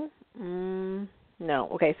issue? No.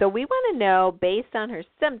 Okay, so we want to know, based on her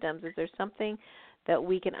symptoms, is there something that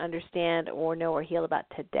we can understand or know or heal about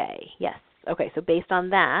today? Yes. Okay, so based on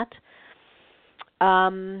that,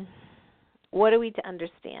 what are we to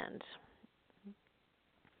understand?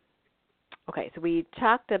 Okay, so we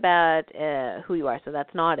talked about who you are, so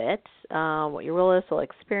that's not it. What your role is, soul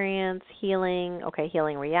experience, healing. Okay,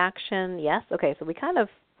 healing reaction. Yes. Okay, so we kind of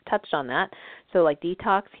touched on that. So like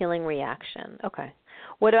detox, healing reaction. Okay.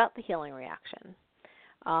 What about the healing reaction?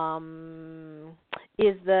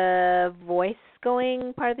 Is the voice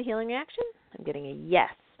going part of the healing reaction? I'm getting a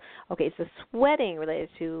yes. Okay, is the sweating related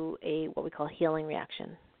to what we call healing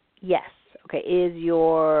reaction? Yes. Okay, is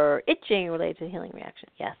your itching related to the healing reaction?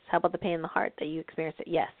 Yes. How about the pain in the heart that you experienced?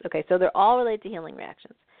 Yes. Okay, so they're all related to healing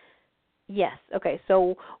reactions. Yes. Okay,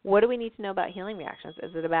 so what do we need to know about healing reactions?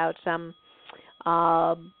 Is it about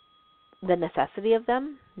The necessity of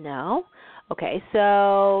them? No. Okay,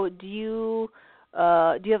 so do you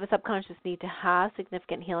have a subconscious need to have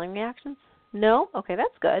significant healing reactions? No? Okay, that's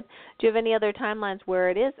good. Do you have any other timelines where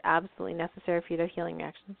it is absolutely necessary for you to have healing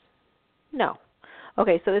reactions? No.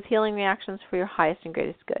 Okay, so it's healing reactions for your highest and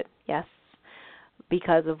greatest good. Yes.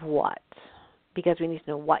 Because of what? Because we need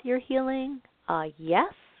to know what you're healing?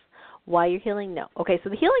 Yes. Why you're healing? No. Okay, so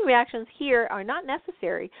the healing reactions here are not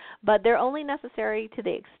necessary, but they're only necessary to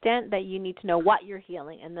the extent that you need to know what you're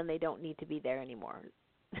healing, and then they don't need to be there anymore.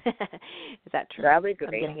 Is that true? That'd be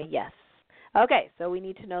great. I'm getting a yes. Okay, so we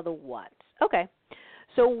need to know the what. Okay,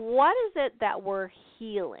 so what is it that we're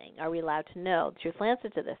healing? Are we allowed to know? The truthful answer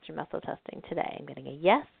to this through method testing today. I'm getting a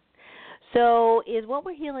yes. So is what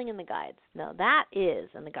we're healing in the guides? No, that is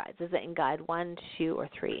in the guides. Is it in guide 1, 2, or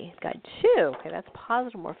 3? Guide 2. Okay, that's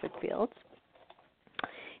positive morphic fields.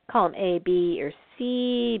 Column A, B, or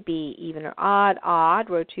C. B, even or odd. Odd.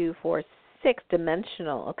 Row 2, 4, 6.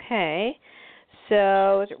 Dimensional. Okay.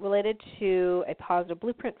 So is it related to a positive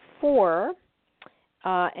blueprint 4?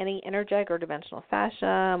 Any energetic or dimensional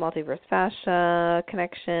fascia, multiverse fascia,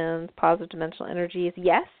 connections, positive dimensional energies?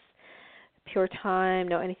 Yes. Pure time,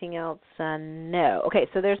 no. Anything else? No. Okay,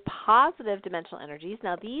 so there's positive dimensional energies.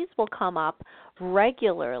 Now, these will come up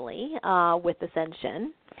regularly with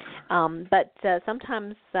Ascension, but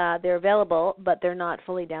sometimes they're available, but they're not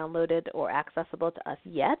fully downloaded or accessible to us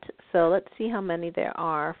yet. So let's see how many there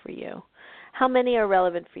are for you. How many are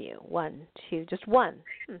relevant for you? 1, 2, just one.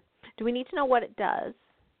 Do we need to know what it does?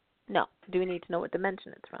 No. Do we need to know what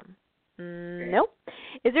dimension it's from? No.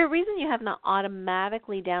 Is there a reason you have not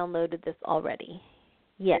automatically downloaded this already?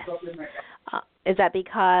 Yes. Is that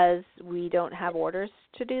because we don't have orders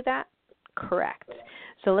to do that? Correct.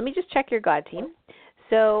 So let me just check your God team.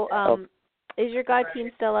 So is your God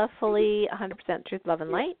team still a fully 100% truth, love,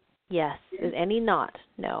 and light? Yes. Is any not?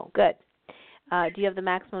 No. Good. Do you have the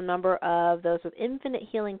maximum number of those with infinite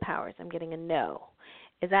healing powers? I'm getting a no.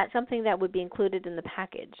 Is that something that would be included in the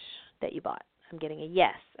package that you bought? I'm getting a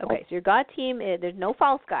yes. Okay, so your God team, there's no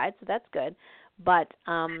false guide, so that's good. But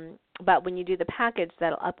when you do the package,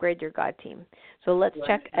 that'll upgrade your God team. So let's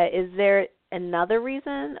check. Is there another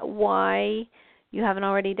reason why you haven't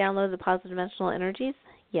already downloaded the positive dimensional energies?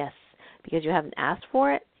 Yes. Because you haven't asked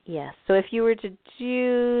for it? Yes. So if you were to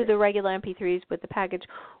do the regular MP3s with the package,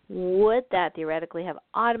 would that theoretically have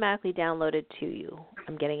automatically downloaded to you?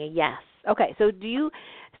 I'm getting a yes. Okay, so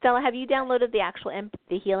Stella, have you downloaded the actual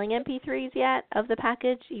the healing MP3s yet of the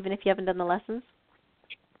package, even if you haven't done the lessons?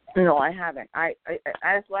 No, I haven't. I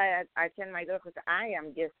that's why I send my daughter, because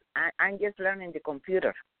I'm just learning the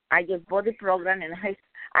computer. I just bought the program, and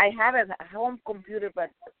I have a home computer,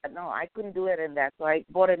 but no, I couldn't do it in that. So I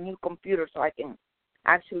bought a new computer so I can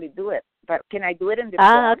actually do it. But can I do it in the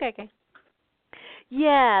phone? Okay.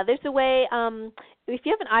 Yeah, there's a way. If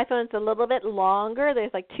you have an iPhone, it's a little bit longer.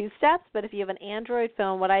 There's like 2 steps. But if you have an Android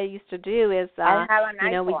phone, what I used to do is, I have an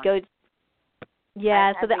iPhone. we'd go.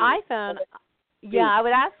 Yeah, so the iPhone. Yeah, I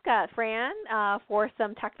would ask Fran for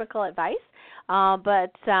some technical advice.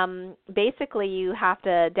 But basically, you have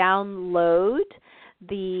to download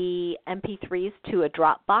the MP3s to a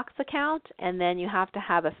Dropbox account, and then you have to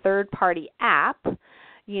have a third-party app,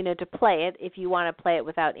 to play it if you want to play it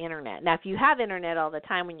without internet. Now, if you have internet all the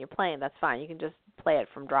time when you're playing, that's fine. You can just play it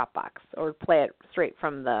from Dropbox or play it straight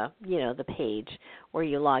from the page where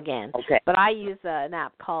you log in. Okay. But I use an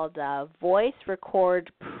app called Voice Record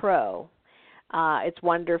Pro. It's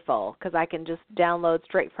wonderful because I can just download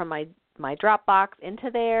straight from my Dropbox into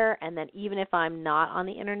there, and then even if I'm not on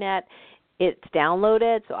the internet, it's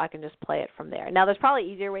downloaded, so I can just play it from there. Now, there's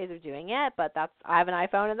probably easier ways of doing it, but I have an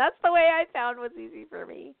iPhone, and that's the way I found was easy for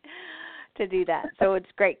me to do that. So it's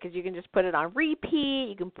great because you can just put it on repeat.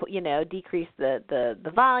 You can put, decrease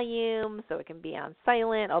the volume so it can be on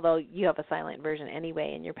silent, although you have a silent version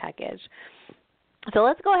anyway in your package. So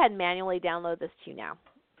let's go ahead and manually download this to you now.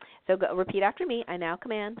 So repeat after me. I now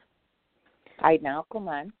command. I now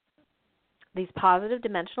command. These positive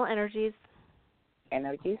dimensional energies.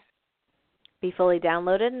 Energies. Be fully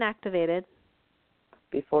downloaded and activated.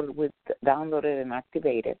 Before we downloaded and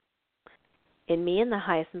activated. In me in the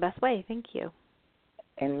highest and best way. Thank you.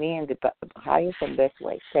 In me in the highest and best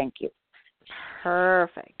way. Thank you.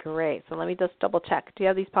 Perfect. Great. So let me just double check. Do you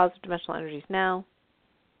have these positive dimensional energies now?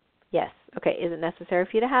 Yes. Okay. Is it necessary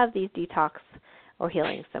for you to have these detox or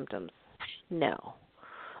healing symptoms? No.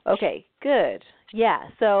 Okay. Good. Yeah.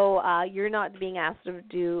 So you're not being asked to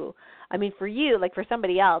do, for you, like for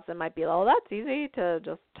somebody else, it might be, that's easy to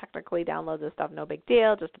just technically download this stuff, no big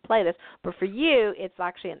deal, just to play this. But for you, it's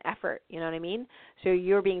actually an effort, you know what I mean? So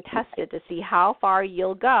you're being tested to see how far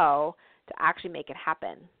you'll go to actually make it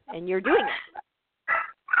happen, and you're doing it.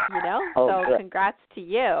 You know, Oh, so good. congrats to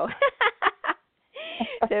you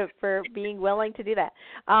for being willing to do that.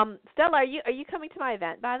 Stella, are you coming to my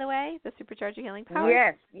event, by the way, the Supercharge Your Healing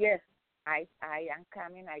Power? Yes. I am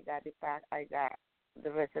coming. I got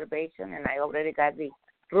the reservation, and I already got the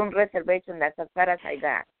room reservation. That's as far as I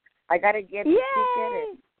got. I got to get the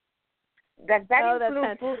ticket. Does that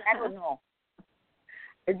include food? I don't know.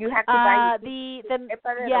 You have to buy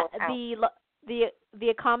the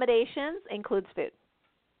accommodations includes food.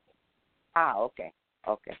 Okay.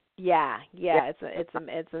 Yeah. It's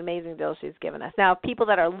an amazing deal she's given us. Now, people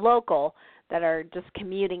that are local, that are just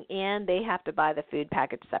commuting in, they have to buy the food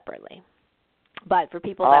package separately. But for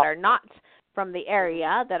people that are not from the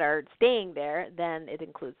area, that are staying there, then it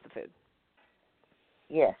includes the food.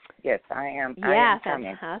 Yes, I am. Yeah, I am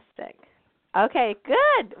coming. Fantastic. Okay,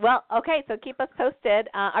 good. Well, okay, so keep us posted.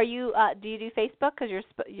 Are you? Do you do Facebook? Because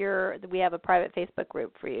we have a private Facebook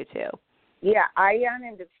group for you too. Yeah, I am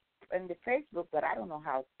in the Facebook, but I don't know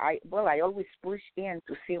how. I always push in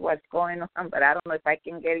to see what's going on, but I don't know if I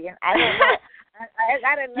can get in. I don't know. I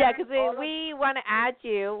gotta learn. Yeah, because we want to add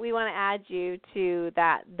you. We want to add you to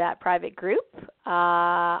that private group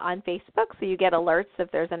on Facebook, so you get alerts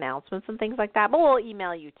if there's announcements and things like that. But we'll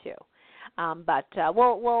email you too. But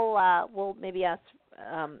we'll maybe ask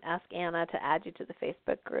Anna to add you to the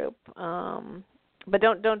Facebook group. But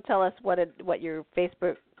don't tell us what your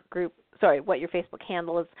Facebook group. Sorry, what your Facebook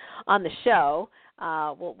handle is on the show.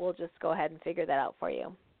 We'll just go ahead and figure that out for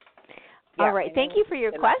you. Yeah, all right. Thank you for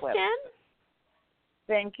your question.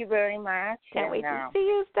 Thank you very much. Can't wait to see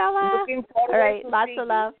you, Stella. Looking forward all right. to Lots of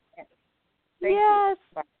love. Thank yes.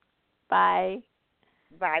 You. Bye.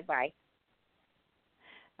 Bye.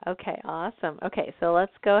 Okay, awesome. Okay, so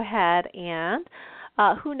let's go ahead and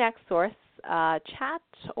who next, Source? Chat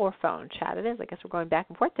or phone? Chat it is. I guess we're going back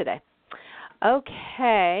and forth today.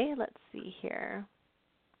 Okay, let's see here.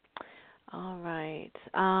 All right.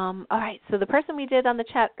 So the person we did on the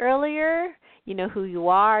chat earlier, you know who you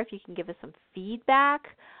are. If you can give us some feedback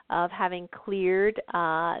of having cleared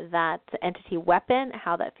that entity weapon,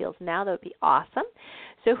 how that feels now, that would be awesome.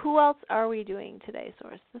 So who else are we doing today,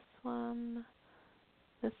 Source? This one.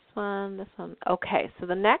 Okay, so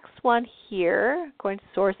the next one here, going to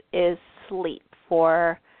Source, is sleep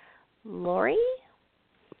for Lori.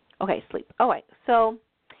 Okay, sleep. All right, so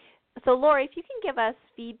Lori, if you can give us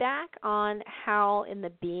feedback on how in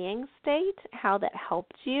the being state, how that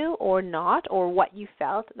helped you or not, or what you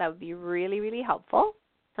felt, that would be really, really helpful.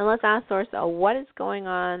 And let's ask Source, what is going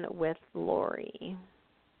on with Lori?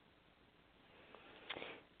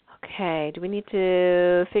 Okay, do we need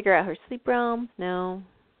to figure out her sleep realm? No.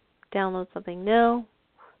 Download something? No.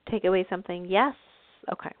 Take away something? Yes.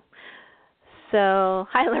 Okay. So,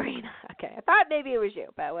 hi, Lorena. Okay, I thought maybe it was you,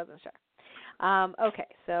 but I wasn't sure. Okay,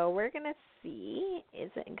 so we're going to see, is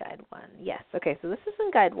it in Guide 1? Yes. Okay, so this is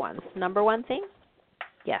in Guide 1. Number one thing?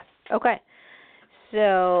 Yes. Okay.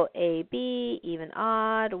 So, A, B, even,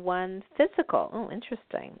 odd, 1, physical. Oh,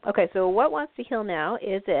 interesting. Okay, so what wants to heal now?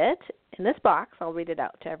 Is it, in this box, I'll read it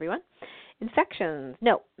out to everyone. Infections,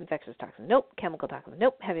 nope. Infectious toxins, nope. Chemical toxins,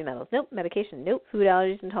 nope. Heavy metals, nope. Medication, nope. Food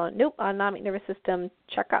allergies, intolerant, nope. Autonomic nervous system,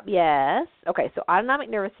 checkup, yes. Okay, so autonomic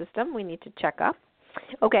nervous system, we need to check up.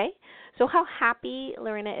 Okay, so how happy,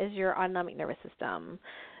 Lorena, is your autonomic nervous system?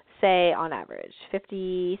 Say on average,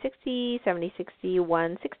 50, 60, 70,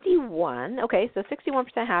 61, 61. Okay, so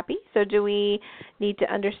 61% happy. So do we need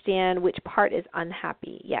to understand which part is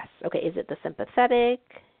unhappy? Yes. Okay, is it the sympathetic?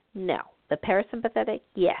 No. The parasympathetic?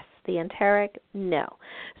 Yes. The enteric? No.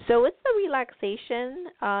 So it's the relaxation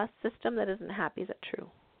system that isn't happy. Is that true?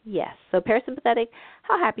 Yes. So parasympathetic,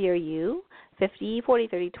 how happy are you? 50, 40,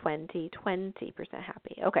 30, 20, 20%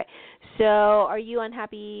 happy. Okay. So are you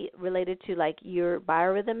unhappy related to like your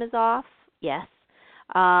biorhythm is off? Yes.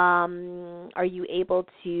 Are you able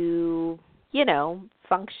to,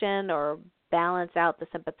 function or balance out the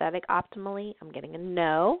sympathetic optimally? I'm getting a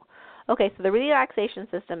no. Okay, so the relaxation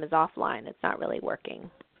system is offline. It's not really working.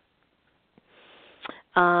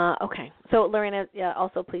 Okay, so Lorena,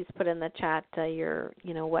 also please put in the chat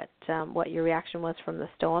what your reaction was from the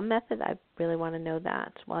STOA method. I really want to know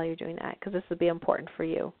that while you're doing that because this would be important for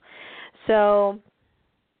you. So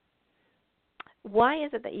why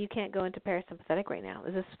is it that you can't go into parasympathetic right now?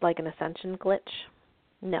 Is this like an ascension glitch?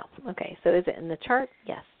 No. Okay, so is it in the chart?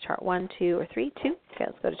 Yes, chart 1, 2, or 3? 2. Okay,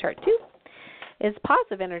 let's go to chart 2. Is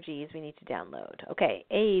positive energies we need to download. Okay,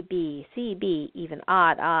 A, B, C, B, even,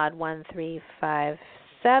 odd, 1, 3, 5,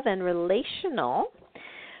 7, relational.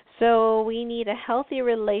 So we need a healthy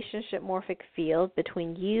relationship morphic field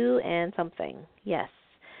between you and something. Yes.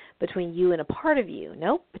 between you and a part of you?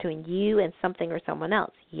 Nope. Between you and something or someone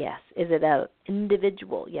else? Yes. Is it an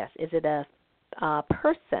individual? Yes. Is it a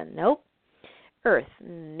person? Nope. Earth?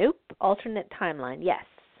 Nope. Alternate timeline? Yes.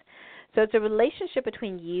 So it's a relationship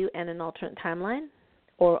between you and an alternate timeline,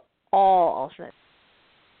 or all alternate.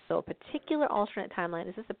 So a particular alternate timeline.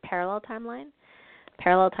 Is this a parallel timeline?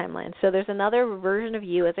 Parallel timeline. So there's another version of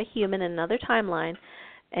you as a human in another timeline,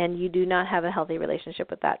 and you do not have a healthy relationship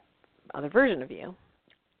with that other version of you.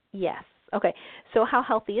 Yes. Okay. So how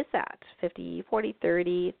healthy is that? 50, 40,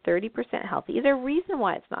 30, 30% healthy. Is there a reason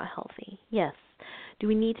why it's not healthy? Yes. Do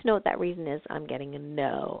we need to know what that reason is? I'm getting a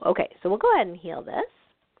no. Okay. So we'll go ahead and heal this.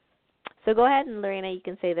 So go ahead and, Lorena, you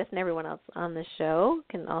can say this, and everyone else on the show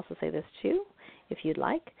can also say this too, if you'd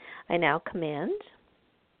like. I now command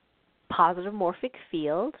positive morphic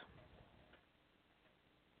field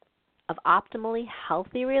of optimally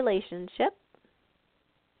healthy relationship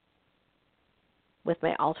with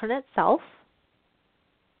my alternate self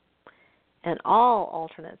and all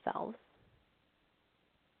alternate selves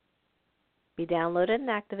be downloaded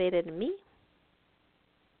and activated in me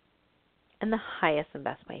in the highest and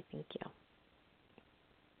best way. Thank you.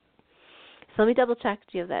 So let me double check.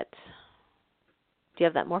 Do you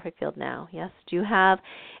have that morphic field now? Yes. Do you have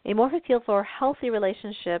a morphic field for a healthy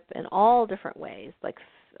relationship in all different ways,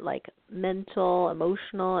 like mental,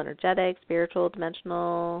 emotional, energetic, spiritual,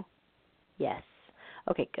 dimensional? Yes.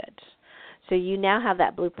 Okay, good. So you now have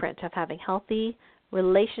that blueprint of having healthy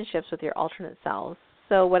relationships with your alternate selves.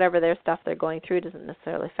 So whatever their stuff they're going through doesn't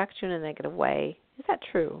necessarily affect you in a negative way. Is that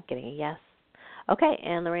true? Getting a yes. Okay,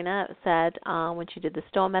 and Lorena said when she did the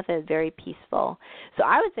STOA method, very peaceful. So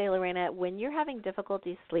I would say, Lorena, when you're having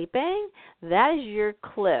difficulty sleeping, that is your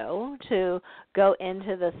clue to go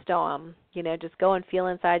into the STOA. Just go and feel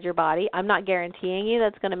inside your body. I'm not guaranteeing you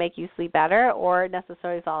that's going to make you sleep better or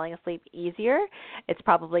necessarily falling asleep easier. It's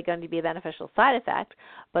probably going to be a beneficial side effect,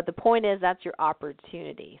 but the point is that's your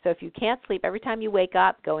opportunity. So if you can't sleep, every time you wake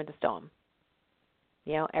up, go into STOA.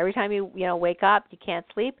 Every time you wake up, you can't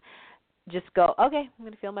sleep, just go, okay, I'm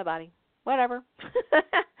going to feel my body. Whatever.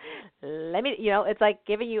 It's like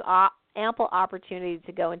giving you ample opportunity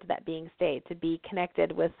to go into that being state, to be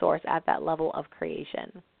connected with Source at that level of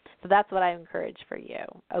creation. So that's what I encourage for you.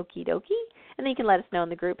 Okie dokie. And then you can let us know in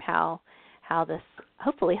the group how this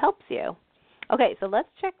hopefully helps you. Okay, so let's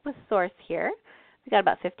check with Source here. We've got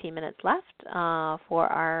about 15 minutes left for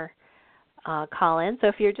our call in. So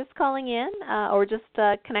if you're just calling in or just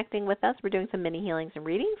connecting with us, we're doing some mini healings and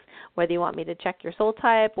readings, whether you want me to check your soul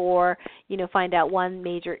type or, find out one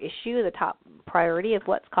major issue, the top priority of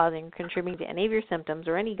what's causing or contributing to any of your symptoms,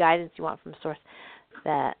 or any guidance you want from Source,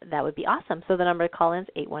 that would be awesome. So the number to call in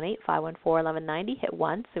is 818-514-1190. Hit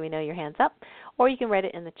 1 so we know your hand's up, or you can write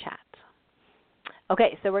it in the chat.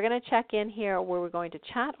 Okay, so we're going to check in here where we're going to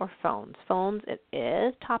chat or phones. Phones, it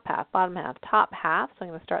is top half, bottom half, top half. So I'm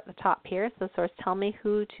going to start at the top here. So Source, tell me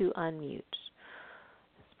who to unmute.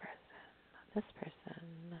 This person,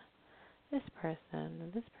 this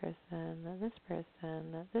person, this person, this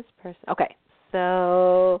person, this person. Okay,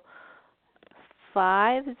 so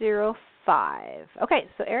 505. Okay,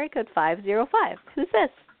 so area code 505. Who's this?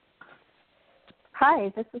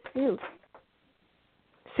 Hi, this is Sue.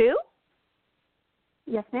 Sue?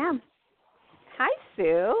 Yes, ma'am. Hi,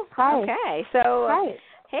 Sue. Hi. Okay, so Hi.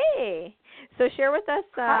 Hey. So share with us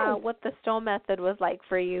Hi. what the STOA method was like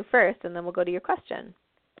for you first, and then we'll go to your question.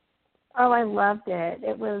 Oh, I loved it.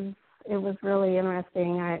 It was really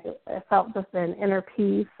interesting. I felt just an inner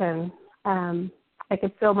peace, and I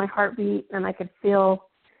could feel my heartbeat, and I could feel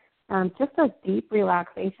just a deep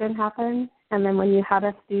relaxation happen. And then when you had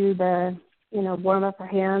us do the, warm up our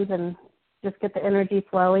hands and just get the energy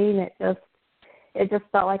flowing, it just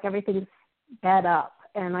felt like everything's sped up,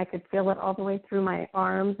 and I could feel it all the way through my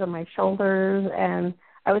arms and my shoulders, and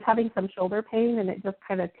I was having some shoulder pain, and it just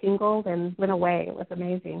kind of tingled and went away. It was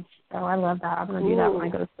amazing. So I love that. I'm going to do that when I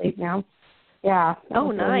go to sleep now. Yeah.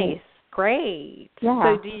 Oh, nice. Great. Yeah.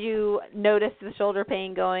 So did you notice the shoulder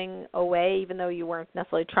pain going away, even though you weren't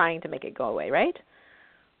necessarily trying to make it go away, right?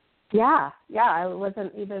 Yeah. It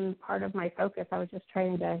wasn't even part of my focus. I was just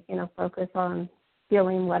trying to, focus on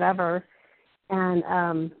feeling whatever.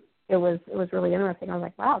 And it was really interesting. I was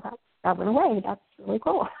like, wow, that went away. That's really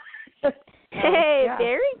cool. Hey, yeah.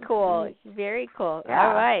 Very cool. Very cool. Yeah.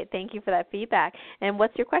 All right. Thank you for that feedback. And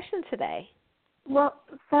what's your question today? Well,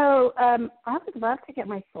 so I would love to get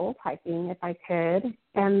my soul typing if I could.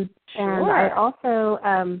 And I also,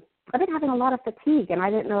 I've been having a lot of fatigue, and I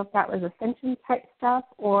didn't know if that was ascension type stuff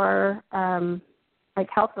or like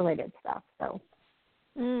health related stuff. So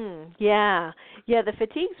Yeah. Yeah, the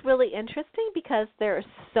fatigue's really interesting because there are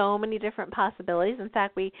so many different possibilities. In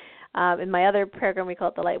fact, we in my other program, we call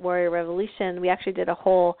it the Light Warrior Revolution, we actually did a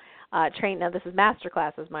whole training. Now, this is master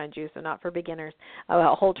classes, mind you, so not for beginners,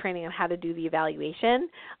 a whole training on how to do the evaluation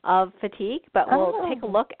of fatigue. But we'll take a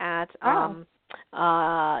look at,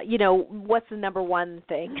 what's the number one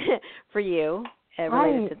thing for you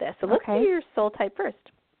related to this. So let's do your soul type first.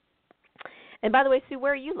 And by the way, Sue,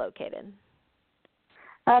 where are you located?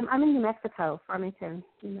 I'm in New Mexico, Farmington,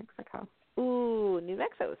 New Mexico. Ooh, New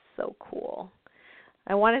Mexico is so cool.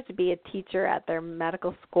 I wanted to be a teacher at their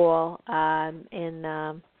medical school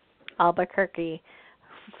in Albuquerque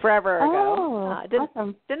forever ago.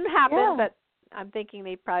 Awesome. Didn't happen, but I'm thinking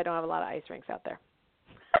they probably don't have a lot of ice rinks out there.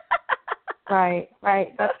 Right,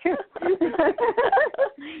 that's true.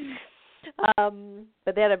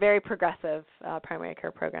 But they had a very progressive primary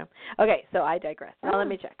care program. Okay, so I digress. Now let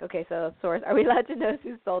me check. Okay, so source, are we allowed to know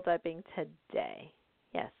Sue's soul typing today?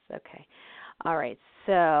 Yes, okay. All right,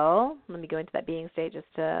 so let me go into that being state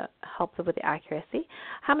just to help with the accuracy.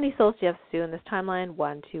 How many souls do you have, Sue, in this timeline?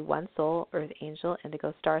 1, 2, 1 soul, Earth Angel,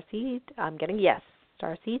 Indigo, Starseed. I'm getting yes,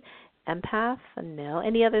 Starseed. Empath? No.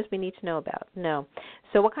 Any others we need to know about? No.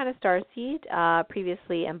 So what kind of starseed?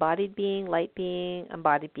 Previously embodied being, light being,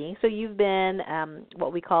 embodied being. So you've been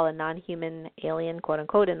what we call a non-human alien, quote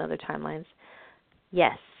unquote, in other timelines.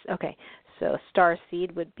 Yes. Okay. So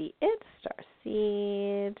starseed would be it.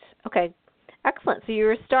 Starseed. Okay. Excellent. So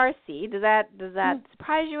you're a starseed. Does that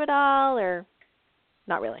surprise you at all, or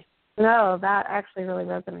not really? No, that actually really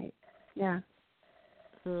resonates. Yeah.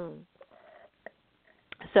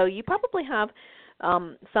 So you probably have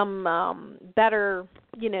some better,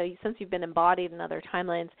 since you've been embodied in other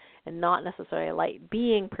timelines and not necessarily a light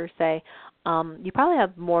being per se, you probably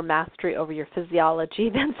have more mastery over your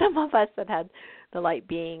physiology than some of us that had the light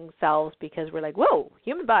being selves, because we're like, whoa,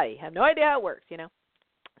 human body, have no idea how it works, So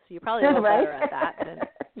you're probably a little better at that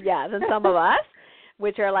than some of us,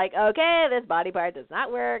 which are like, okay, this body part does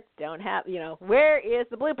not work, don't have, where is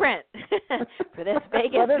the blueprint for this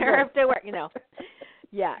vagus nerve to work,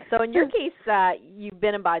 Yeah, so in your case, you've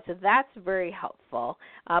been embodied, so that's very helpful.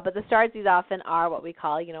 But the starseeds often are what we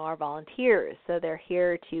call, our volunteers. So they're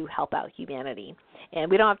here to help out humanity.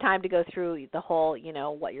 And we don't have time to go through the whole,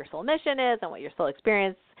 what your soul mission is and what your soul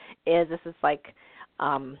experience is. This is like,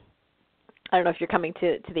 I don't know if you're coming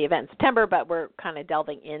to the event in September, but we're kind of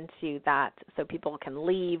delving into that so people can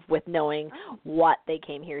leave with knowing what they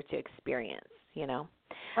came here to experience, Oh,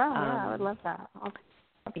 yeah, I would love that.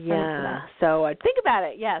 Yeah, so think about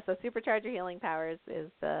it. Yeah, so Supercharge Your Healing Powers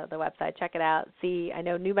is the website. Check it out. See, I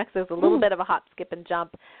know New Mexico is a little bit of a hop, skip, and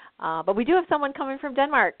jump, but we do have someone coming from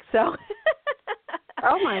Denmark, so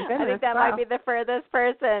oh my goodness, I think that might be the furthest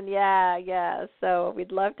person. Yeah. So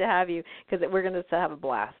we'd love to have you because we're going to have a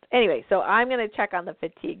blast. Anyway, so I'm going to check on the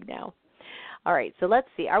fatigue now. All right, so let's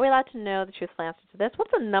see. Are we allowed to know the truthful answer to this?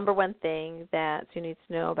 What's the number one thing that Sue needs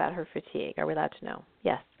to know about her fatigue? Are we allowed to know?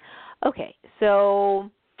 Yes. Okay, so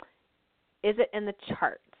is it in the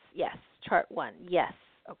charts? Yes. Chart 1, yes.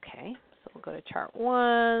 Okay, so we'll go to chart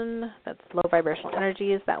 1. That's low vibrational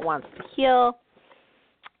energies that wants to heal.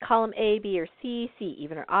 Column A, B, or C,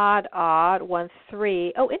 even or odd, 1,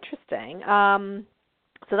 3. Oh, interesting.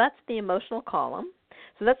 So that's the emotional column.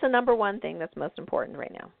 So that's the number one thing that's most important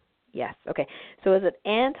right now. Yes, okay. So is it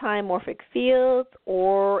anti-morphic fields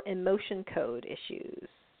or emotion code issues?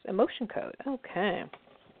 Emotion code, okay.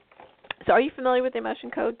 So are you familiar with the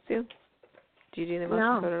emotion code, Sue? Do you do the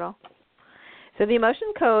emotion code at all? So the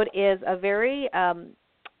emotion code is a very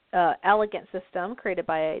elegant system created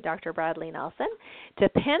by Dr. Bradley Nelson to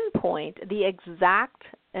pinpoint the exact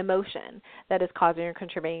emotion that is causing or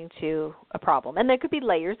contributing to a problem. And there could be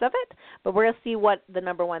layers of it, but we're going to see what the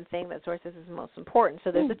number one thing that source is most important.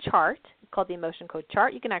 So there's a chart called the emotion code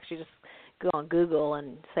chart. You can actually just go on Google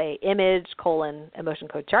and say image : emotion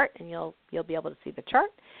code chart, and you'll be able to see the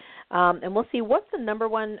chart. And we'll see what's the number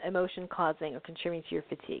one emotion causing or contributing to your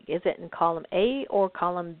fatigue. Is it in column A or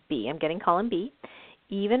column B? I'm getting column B.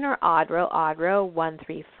 Even or odd row, 1,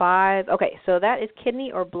 3, 5. Okay, so that is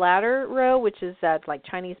kidney or bladder row, which is like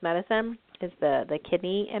Chinese medicine, is the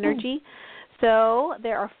kidney energy. So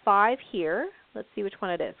there are 5 here. Let's see which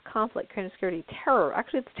one it is. Conflict, creative security, terror.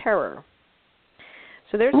 Actually, it's terror.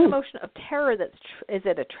 So there's an emotion of terror is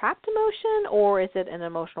it a trapped emotion or is it an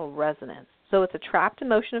emotional resonance? So it's a trapped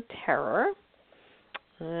emotion of terror.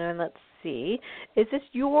 And let's see. Is this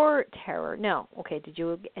your terror? No. Okay, did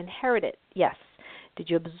you inherit it? Yes. Did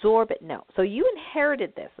you absorb it? No. So you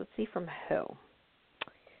inherited this. Let's see from who.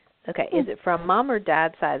 Okay, is it from mom or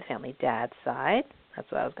dad's side of the family? Dad's side. That's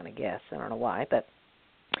what I was going to guess. I don't know why. But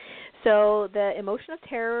So the emotion of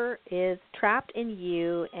terror is trapped in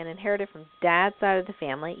you and inherited from Dad's side of the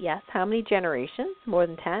family. Yes. How many generations? More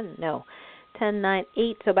than 10? No. 10, 9,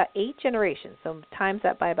 8. So about 8 generations. So times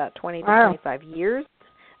that by about 20 to 25 years.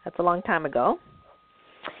 That's a long time ago.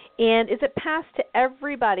 And is it passed to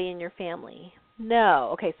everybody in your family? No.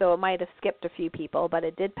 Okay, so it might have skipped a few people, but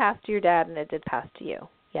it did pass to your dad and it did pass to you.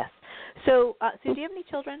 Yes. So, Sue, do you have any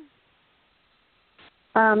children?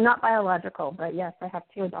 Not biological, but yes, I have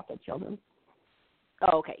 2 adopted children.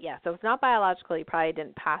 Oh, okay, yeah. So it's not biological. You probably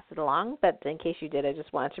didn't pass it along, but in case you did, I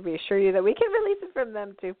just wanted to reassure you that we can release it from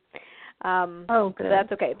them too. Good. So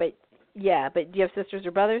that's okay. But yeah, but do you have sisters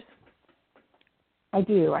or brothers? I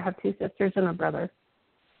do. I have 2 sisters and a brother.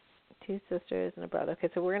 2 sisters and a brother. Okay,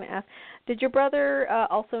 so we're going to ask, did your brother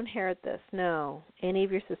also inherit this? No. Any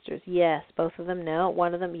of your sisters? Yes. Both of them? No.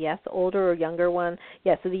 One of them? Yes. The older or younger one?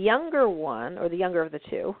 Yes. So the younger one, or the younger of the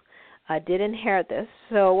 2, did inherit this.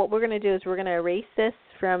 So what we're going to do is we're going to erase this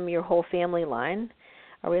from your whole family line.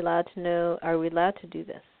 Are we allowed to do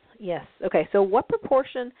this? Yes. Okay, so what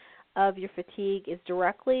proportion of your fatigue is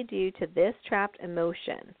directly due to this trapped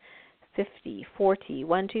emotion? 50, 40,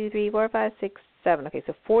 1, 2, 3, 4, 5, 6, 7. Okay,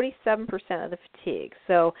 so 47% of the fatigue.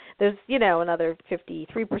 So there's, another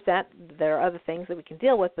 53%. There are other things that we can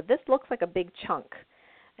deal with, but this looks like a big chunk,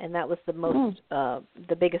 and that was the most,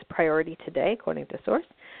 the biggest priority today, according to Source.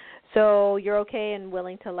 So you're okay and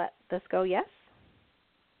willing to let this go, yes?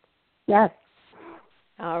 Yes.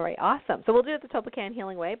 All right, awesome. So we'll do it the Topocan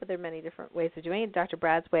Healing Way, but there are many different ways of doing it. Dr.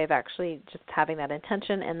 Brad's way of actually just having that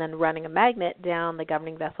intention and then running a magnet down the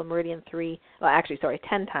governing vessel meridian 10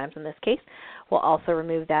 times in this case, will also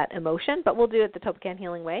remove that emotion, but we'll do it the Topocan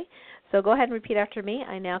Healing Way. So go ahead and repeat after me.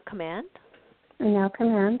 I now command. I now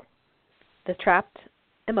command. The trapped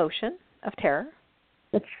emotion of terror.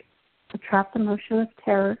 The trapped emotion of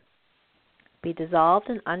terror. Be dissolved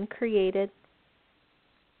and uncreated.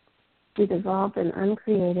 Be dissolved and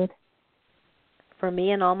uncreated. For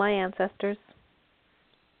me and all my ancestors.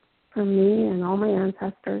 For me and all my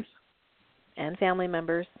ancestors. And family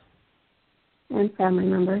members. And family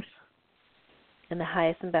members. In the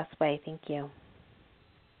highest and best way, thank you.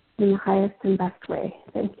 In the highest and best way,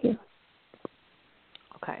 thank you.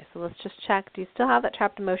 Okay, so let's just check. Do you still have that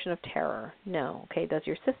trapped emotion of terror? No. Okay, does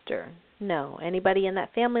your sister? No. Anybody in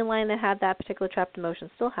that family line that had that particular trapped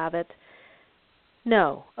emotion still have it?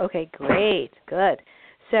 No. Okay, great. Good.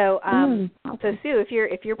 So, so Sue,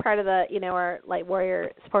 if you're part of the, our Light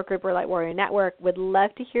Warrior support group or Light Warrior network, would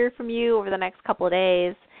love to hear from you over the next couple of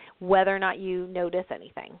days whether or not you notice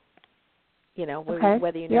anything.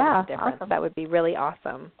 Whether you notice a difference. Awesome. That would be really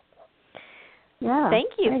awesome. Yeah.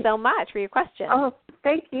 Thank you so much for your question. Oh,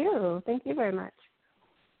 thank you. Thank you very much.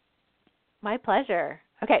 My pleasure.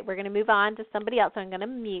 Okay, we're going to move on to somebody else. I'm going to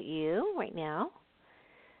mute you right now.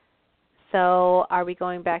 So are we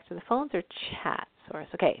going back to the phones or chat Source?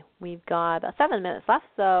 Okay, we've got 7 minutes left,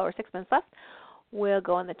 or 6 minutes left. We'll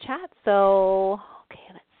go in the chat. So, okay,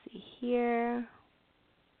 let's see here.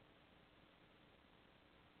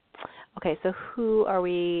 Okay, so who are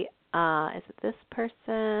we? Is it this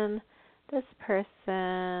person? This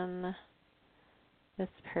person? This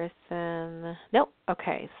person? Nope.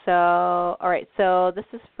 Okay, so, all right, so this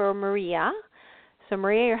is for Maria. So,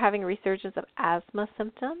 Maria, you're having a resurgence of asthma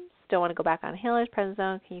symptoms. Don't want to go back on healers, present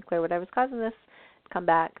zone. Can you clear whatever's causing this? Come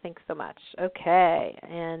back. Thanks so much. Okay.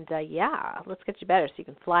 And, let's get you better so you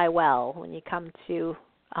can fly well when you come to,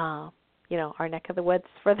 our neck of the woods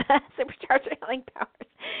for the supercharged healing powers.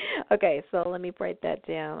 Okay, so let me write that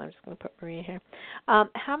down. I'm just going to put Maria here.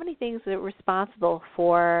 How many things are responsible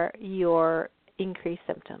for your increased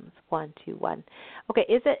symptoms? 1, 2, 1. Okay,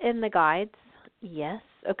 is it in the guides? Yes.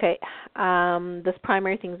 Okay. This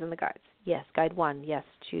primary thing's in the guides. Yes. Guide 1. Yes.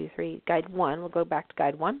 2, 3. Guide 1. We'll go back to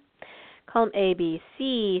Guide 1. Column A, B,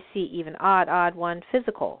 C, C even, odd 1.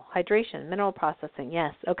 Physical, hydration, mineral processing.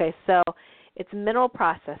 Yes. Okay. So it's mineral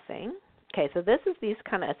processing. Okay. So this is these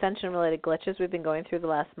kind of ascension-related glitches we've been going through the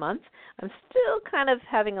last month. I'm still kind of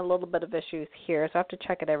having a little bit of issues here, so I have to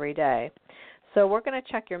check it every day. So we're going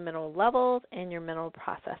to check your mineral levels and your mineral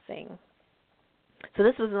processing. So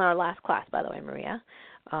this was in our last class, by the way, Maria,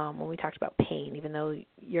 when we talked about pain. Even though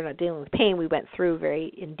you're not dealing with pain, we went through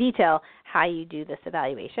very in detail how you do this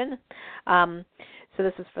evaluation. So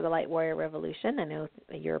this is for the Light Warrior Revolution. I know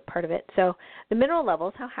you're a part of it. So the mineral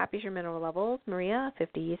levels, how happy is your mineral levels, Maria?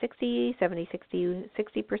 50, 60, 70, 60,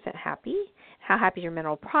 60% happy. How happy is your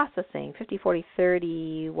mineral processing? 50, 40,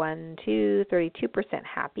 30, 1, 2, 32%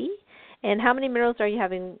 happy. And how many minerals are you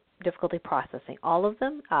having difficulty processing? All of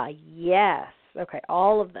them? Yes. Okay,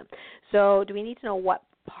 all of them. So do we need to know what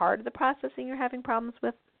part of the processing you're having problems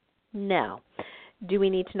with? No. Do we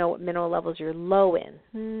need to know what mineral levels you're low in?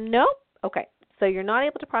 Nope. Okay. So you're not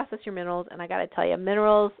able to process your minerals, and I got to tell you,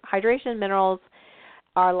 hydration minerals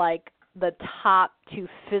are like the top 2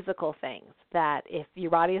 physical things that if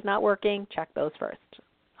your body is not working, check those first.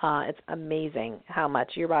 It's amazing how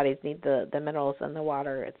much your bodies need the minerals and the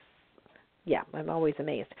water. I'm always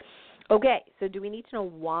amazed. Okay, so do we need to know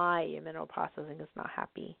why your mineral processing is not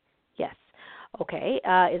happy? Yes. Okay,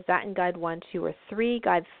 is that in Guide 1, 2, or 3?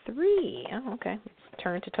 Guide 3. Oh, okay. Let's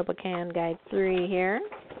turn to Topocan Guide 3 here.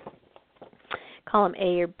 Column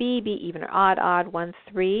A or B, even or odd, 1,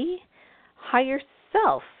 3. Higher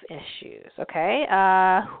self issues, okay?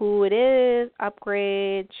 Who it is,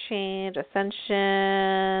 upgrade, change,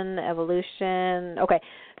 ascension, evolution. Okay,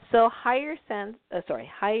 so higher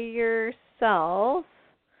self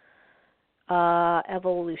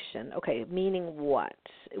evolution. Okay, meaning what?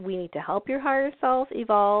 We need to help your higher self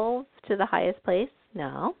evolve to the highest place?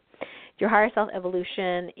 No. Your higher self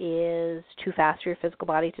evolution is too fast for your physical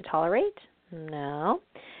body to tolerate? No.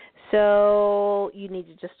 So you need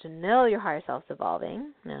just to know your higher self's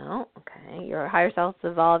evolving? No. Okay. Your higher self's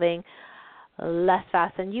evolving less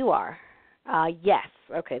fast than you are? Yes.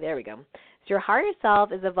 Okay, there we go. So your higher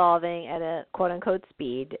self is evolving at a quote-unquote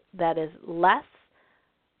speed that is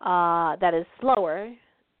slower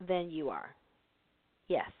than you are.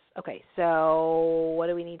 Yes. Okay, so what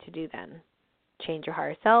do we need to do then? Change your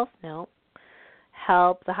higher self? No.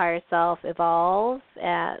 Help the higher self evolve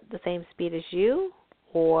at the same speed as you?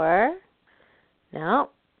 Or, no.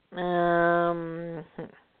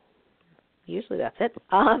 Usually that's it.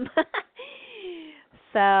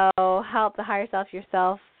 So help the higher self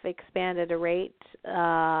yourself expand at a rate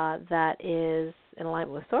that is in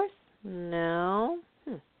alignment with Source? No.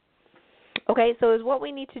 Okay, so is what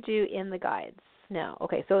we need to do in the guides? No.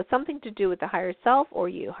 Okay, so it's something to do with the higher self or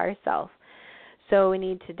you, higher self. So we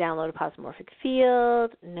need to download a posomorphic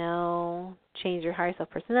field? No. Change your higher self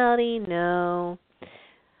personality? No.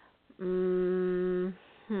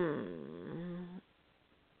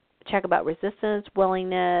 Check about resistance,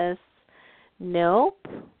 willingness? Nope.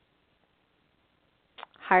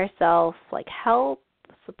 Higher self, like help,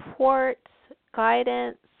 support,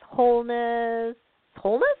 guidance, wholeness?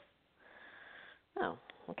 Wholeness? Oh,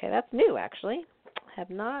 okay, that's new actually. Have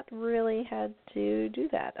not really had to do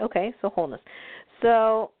that. Okay, so wholeness.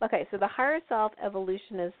 So the higher self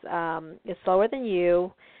evolution is slower than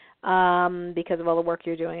you because of all the work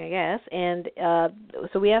you're doing, I guess. And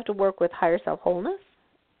so we have to work with higher self wholeness?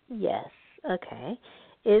 Yes. Okay.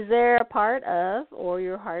 Is there a part of or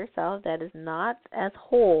your higher self that is not as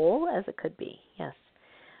whole as it could be? Yes.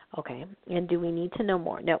 Okay. And do we need to know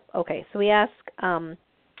more? No. Okay. So we ask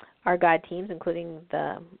our guide teams, including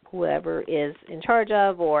whoever is in charge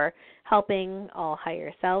of or helping all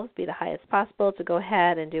higher selves be the highest possible, to go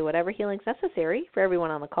ahead and do whatever healing is necessary for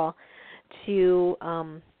everyone on the call to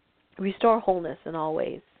restore wholeness in all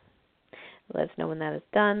ways. Let us know when that is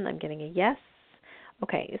done. I'm getting a yes.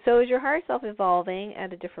 Okay, so is your higher self evolving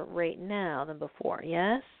at a different rate now than before?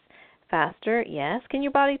 Yes. Faster? Yes. Can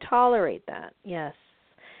your body tolerate that? Yes.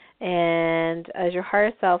 And is your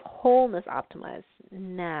higher self wholeness optimized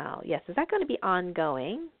now? Yes. Is that going to be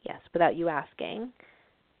ongoing? Yes, without you asking.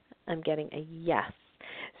 I'm getting a yes.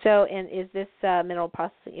 So, and is this mineral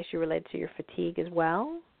processing issue related to your fatigue as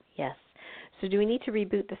well? Yes. So do we need to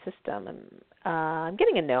reboot the system? I'm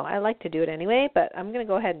getting a no. I like to do it anyway, but I'm going to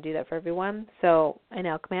go ahead and do that for everyone. So I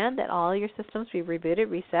now command that all your systems be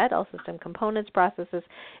rebooted, reset, all system components, processes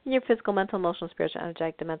in your physical, mental, emotional, spiritual,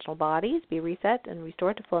 energetic, dimensional bodies be reset and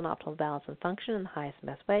restored to full and optimal balance and function in the highest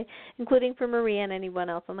and best way, including for Maria and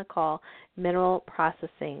anyone else on the call, mineral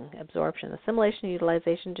processing, absorption, assimilation,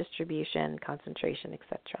 utilization, distribution, concentration,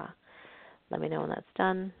 etc. Let me know when that's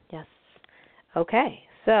done. Yes. Okay.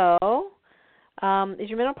 So is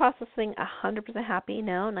your mineral processing 100% happy?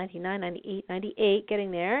 No. 99, 98, 98, getting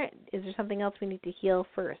there. Is there something else we need to heal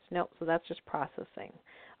first? No. So that's just processing.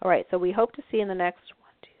 All right. So we hope to see in the next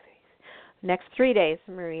 3 days,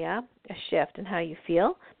 Maria, a shift in how you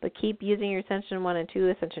feel. But keep using your Ascension 1 and 2,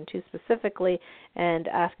 Ascension 2 specifically, and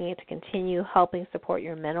asking it to continue helping support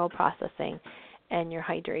your mineral processing and your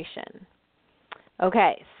hydration.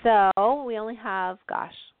 Okay. So we only have,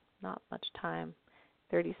 not much time.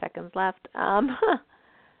 30 seconds left.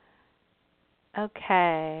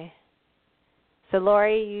 Okay. So,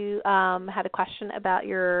 Lori, you had a question about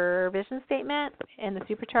your vision statement and the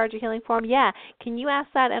Supercharge Your Healing Form. Yeah. Can you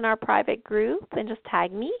ask that in our private group and just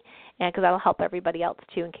tag me? And because that'll help everybody else,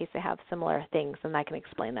 too, in case they have similar things, and I can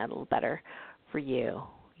explain that a little better for you.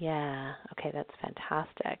 Yeah. Okay, that's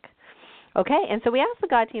fantastic. Okay, and so we asked the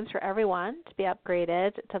God teams for everyone to be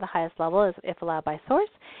upgraded to the highest level if allowed by source.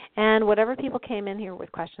 And whatever people came in here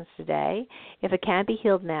with questions today, if it can't be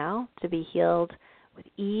healed now, to be healed with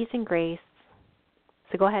ease and grace.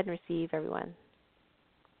 So go ahead and receive, everyone.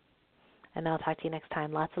 And I'll talk to you next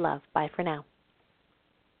time. Lots of love. Bye for now.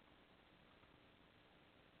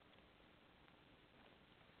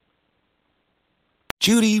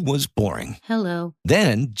 Judy was boring. Hello.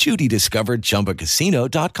 Then Judy discovered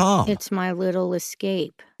ChumbaCasino.com. It's my little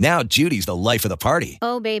escape. Now Judy's the life of the party.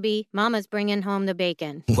 Oh, baby, mama's bringing home the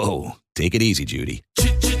bacon. Whoa, take it easy, Judy.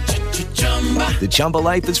 The Chumba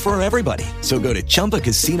life is for everybody. So go to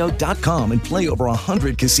ChumbaCasino.com and play over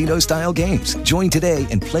 100 casino-style games. Join today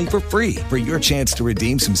and play for free for your chance to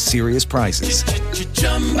redeem some serious prizes.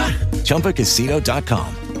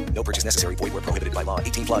 ChumbaCasino.com. No purchase necessary. Void where prohibited by law.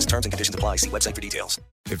 18 plus terms and conditions apply. See website for details.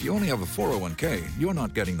 If you only have a 401k, you're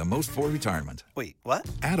not getting the most for retirement. Wait, what?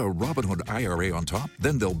 Add a Robinhood IRA on top,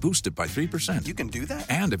 then they'll boost it by 3%. You can do that?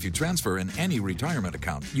 And if you transfer in any retirement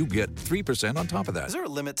account, you get 3% on top of that. Is there a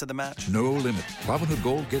limit to the match? No limit. Robinhood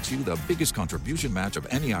Gold gets you the biggest contribution match of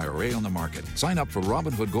any IRA on the market. Sign up for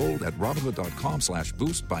Robinhood Gold at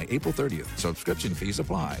Robinhood.com/boost by April 30th. Subscription fees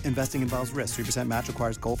apply. Investing involves risk. 3% match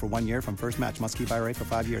requires gold for 1 year from first match. Must keep IRA for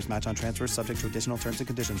 5 years. Match on transfers subject to additional terms and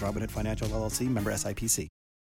conditions. Robinhood Financial LLC, member SIPC.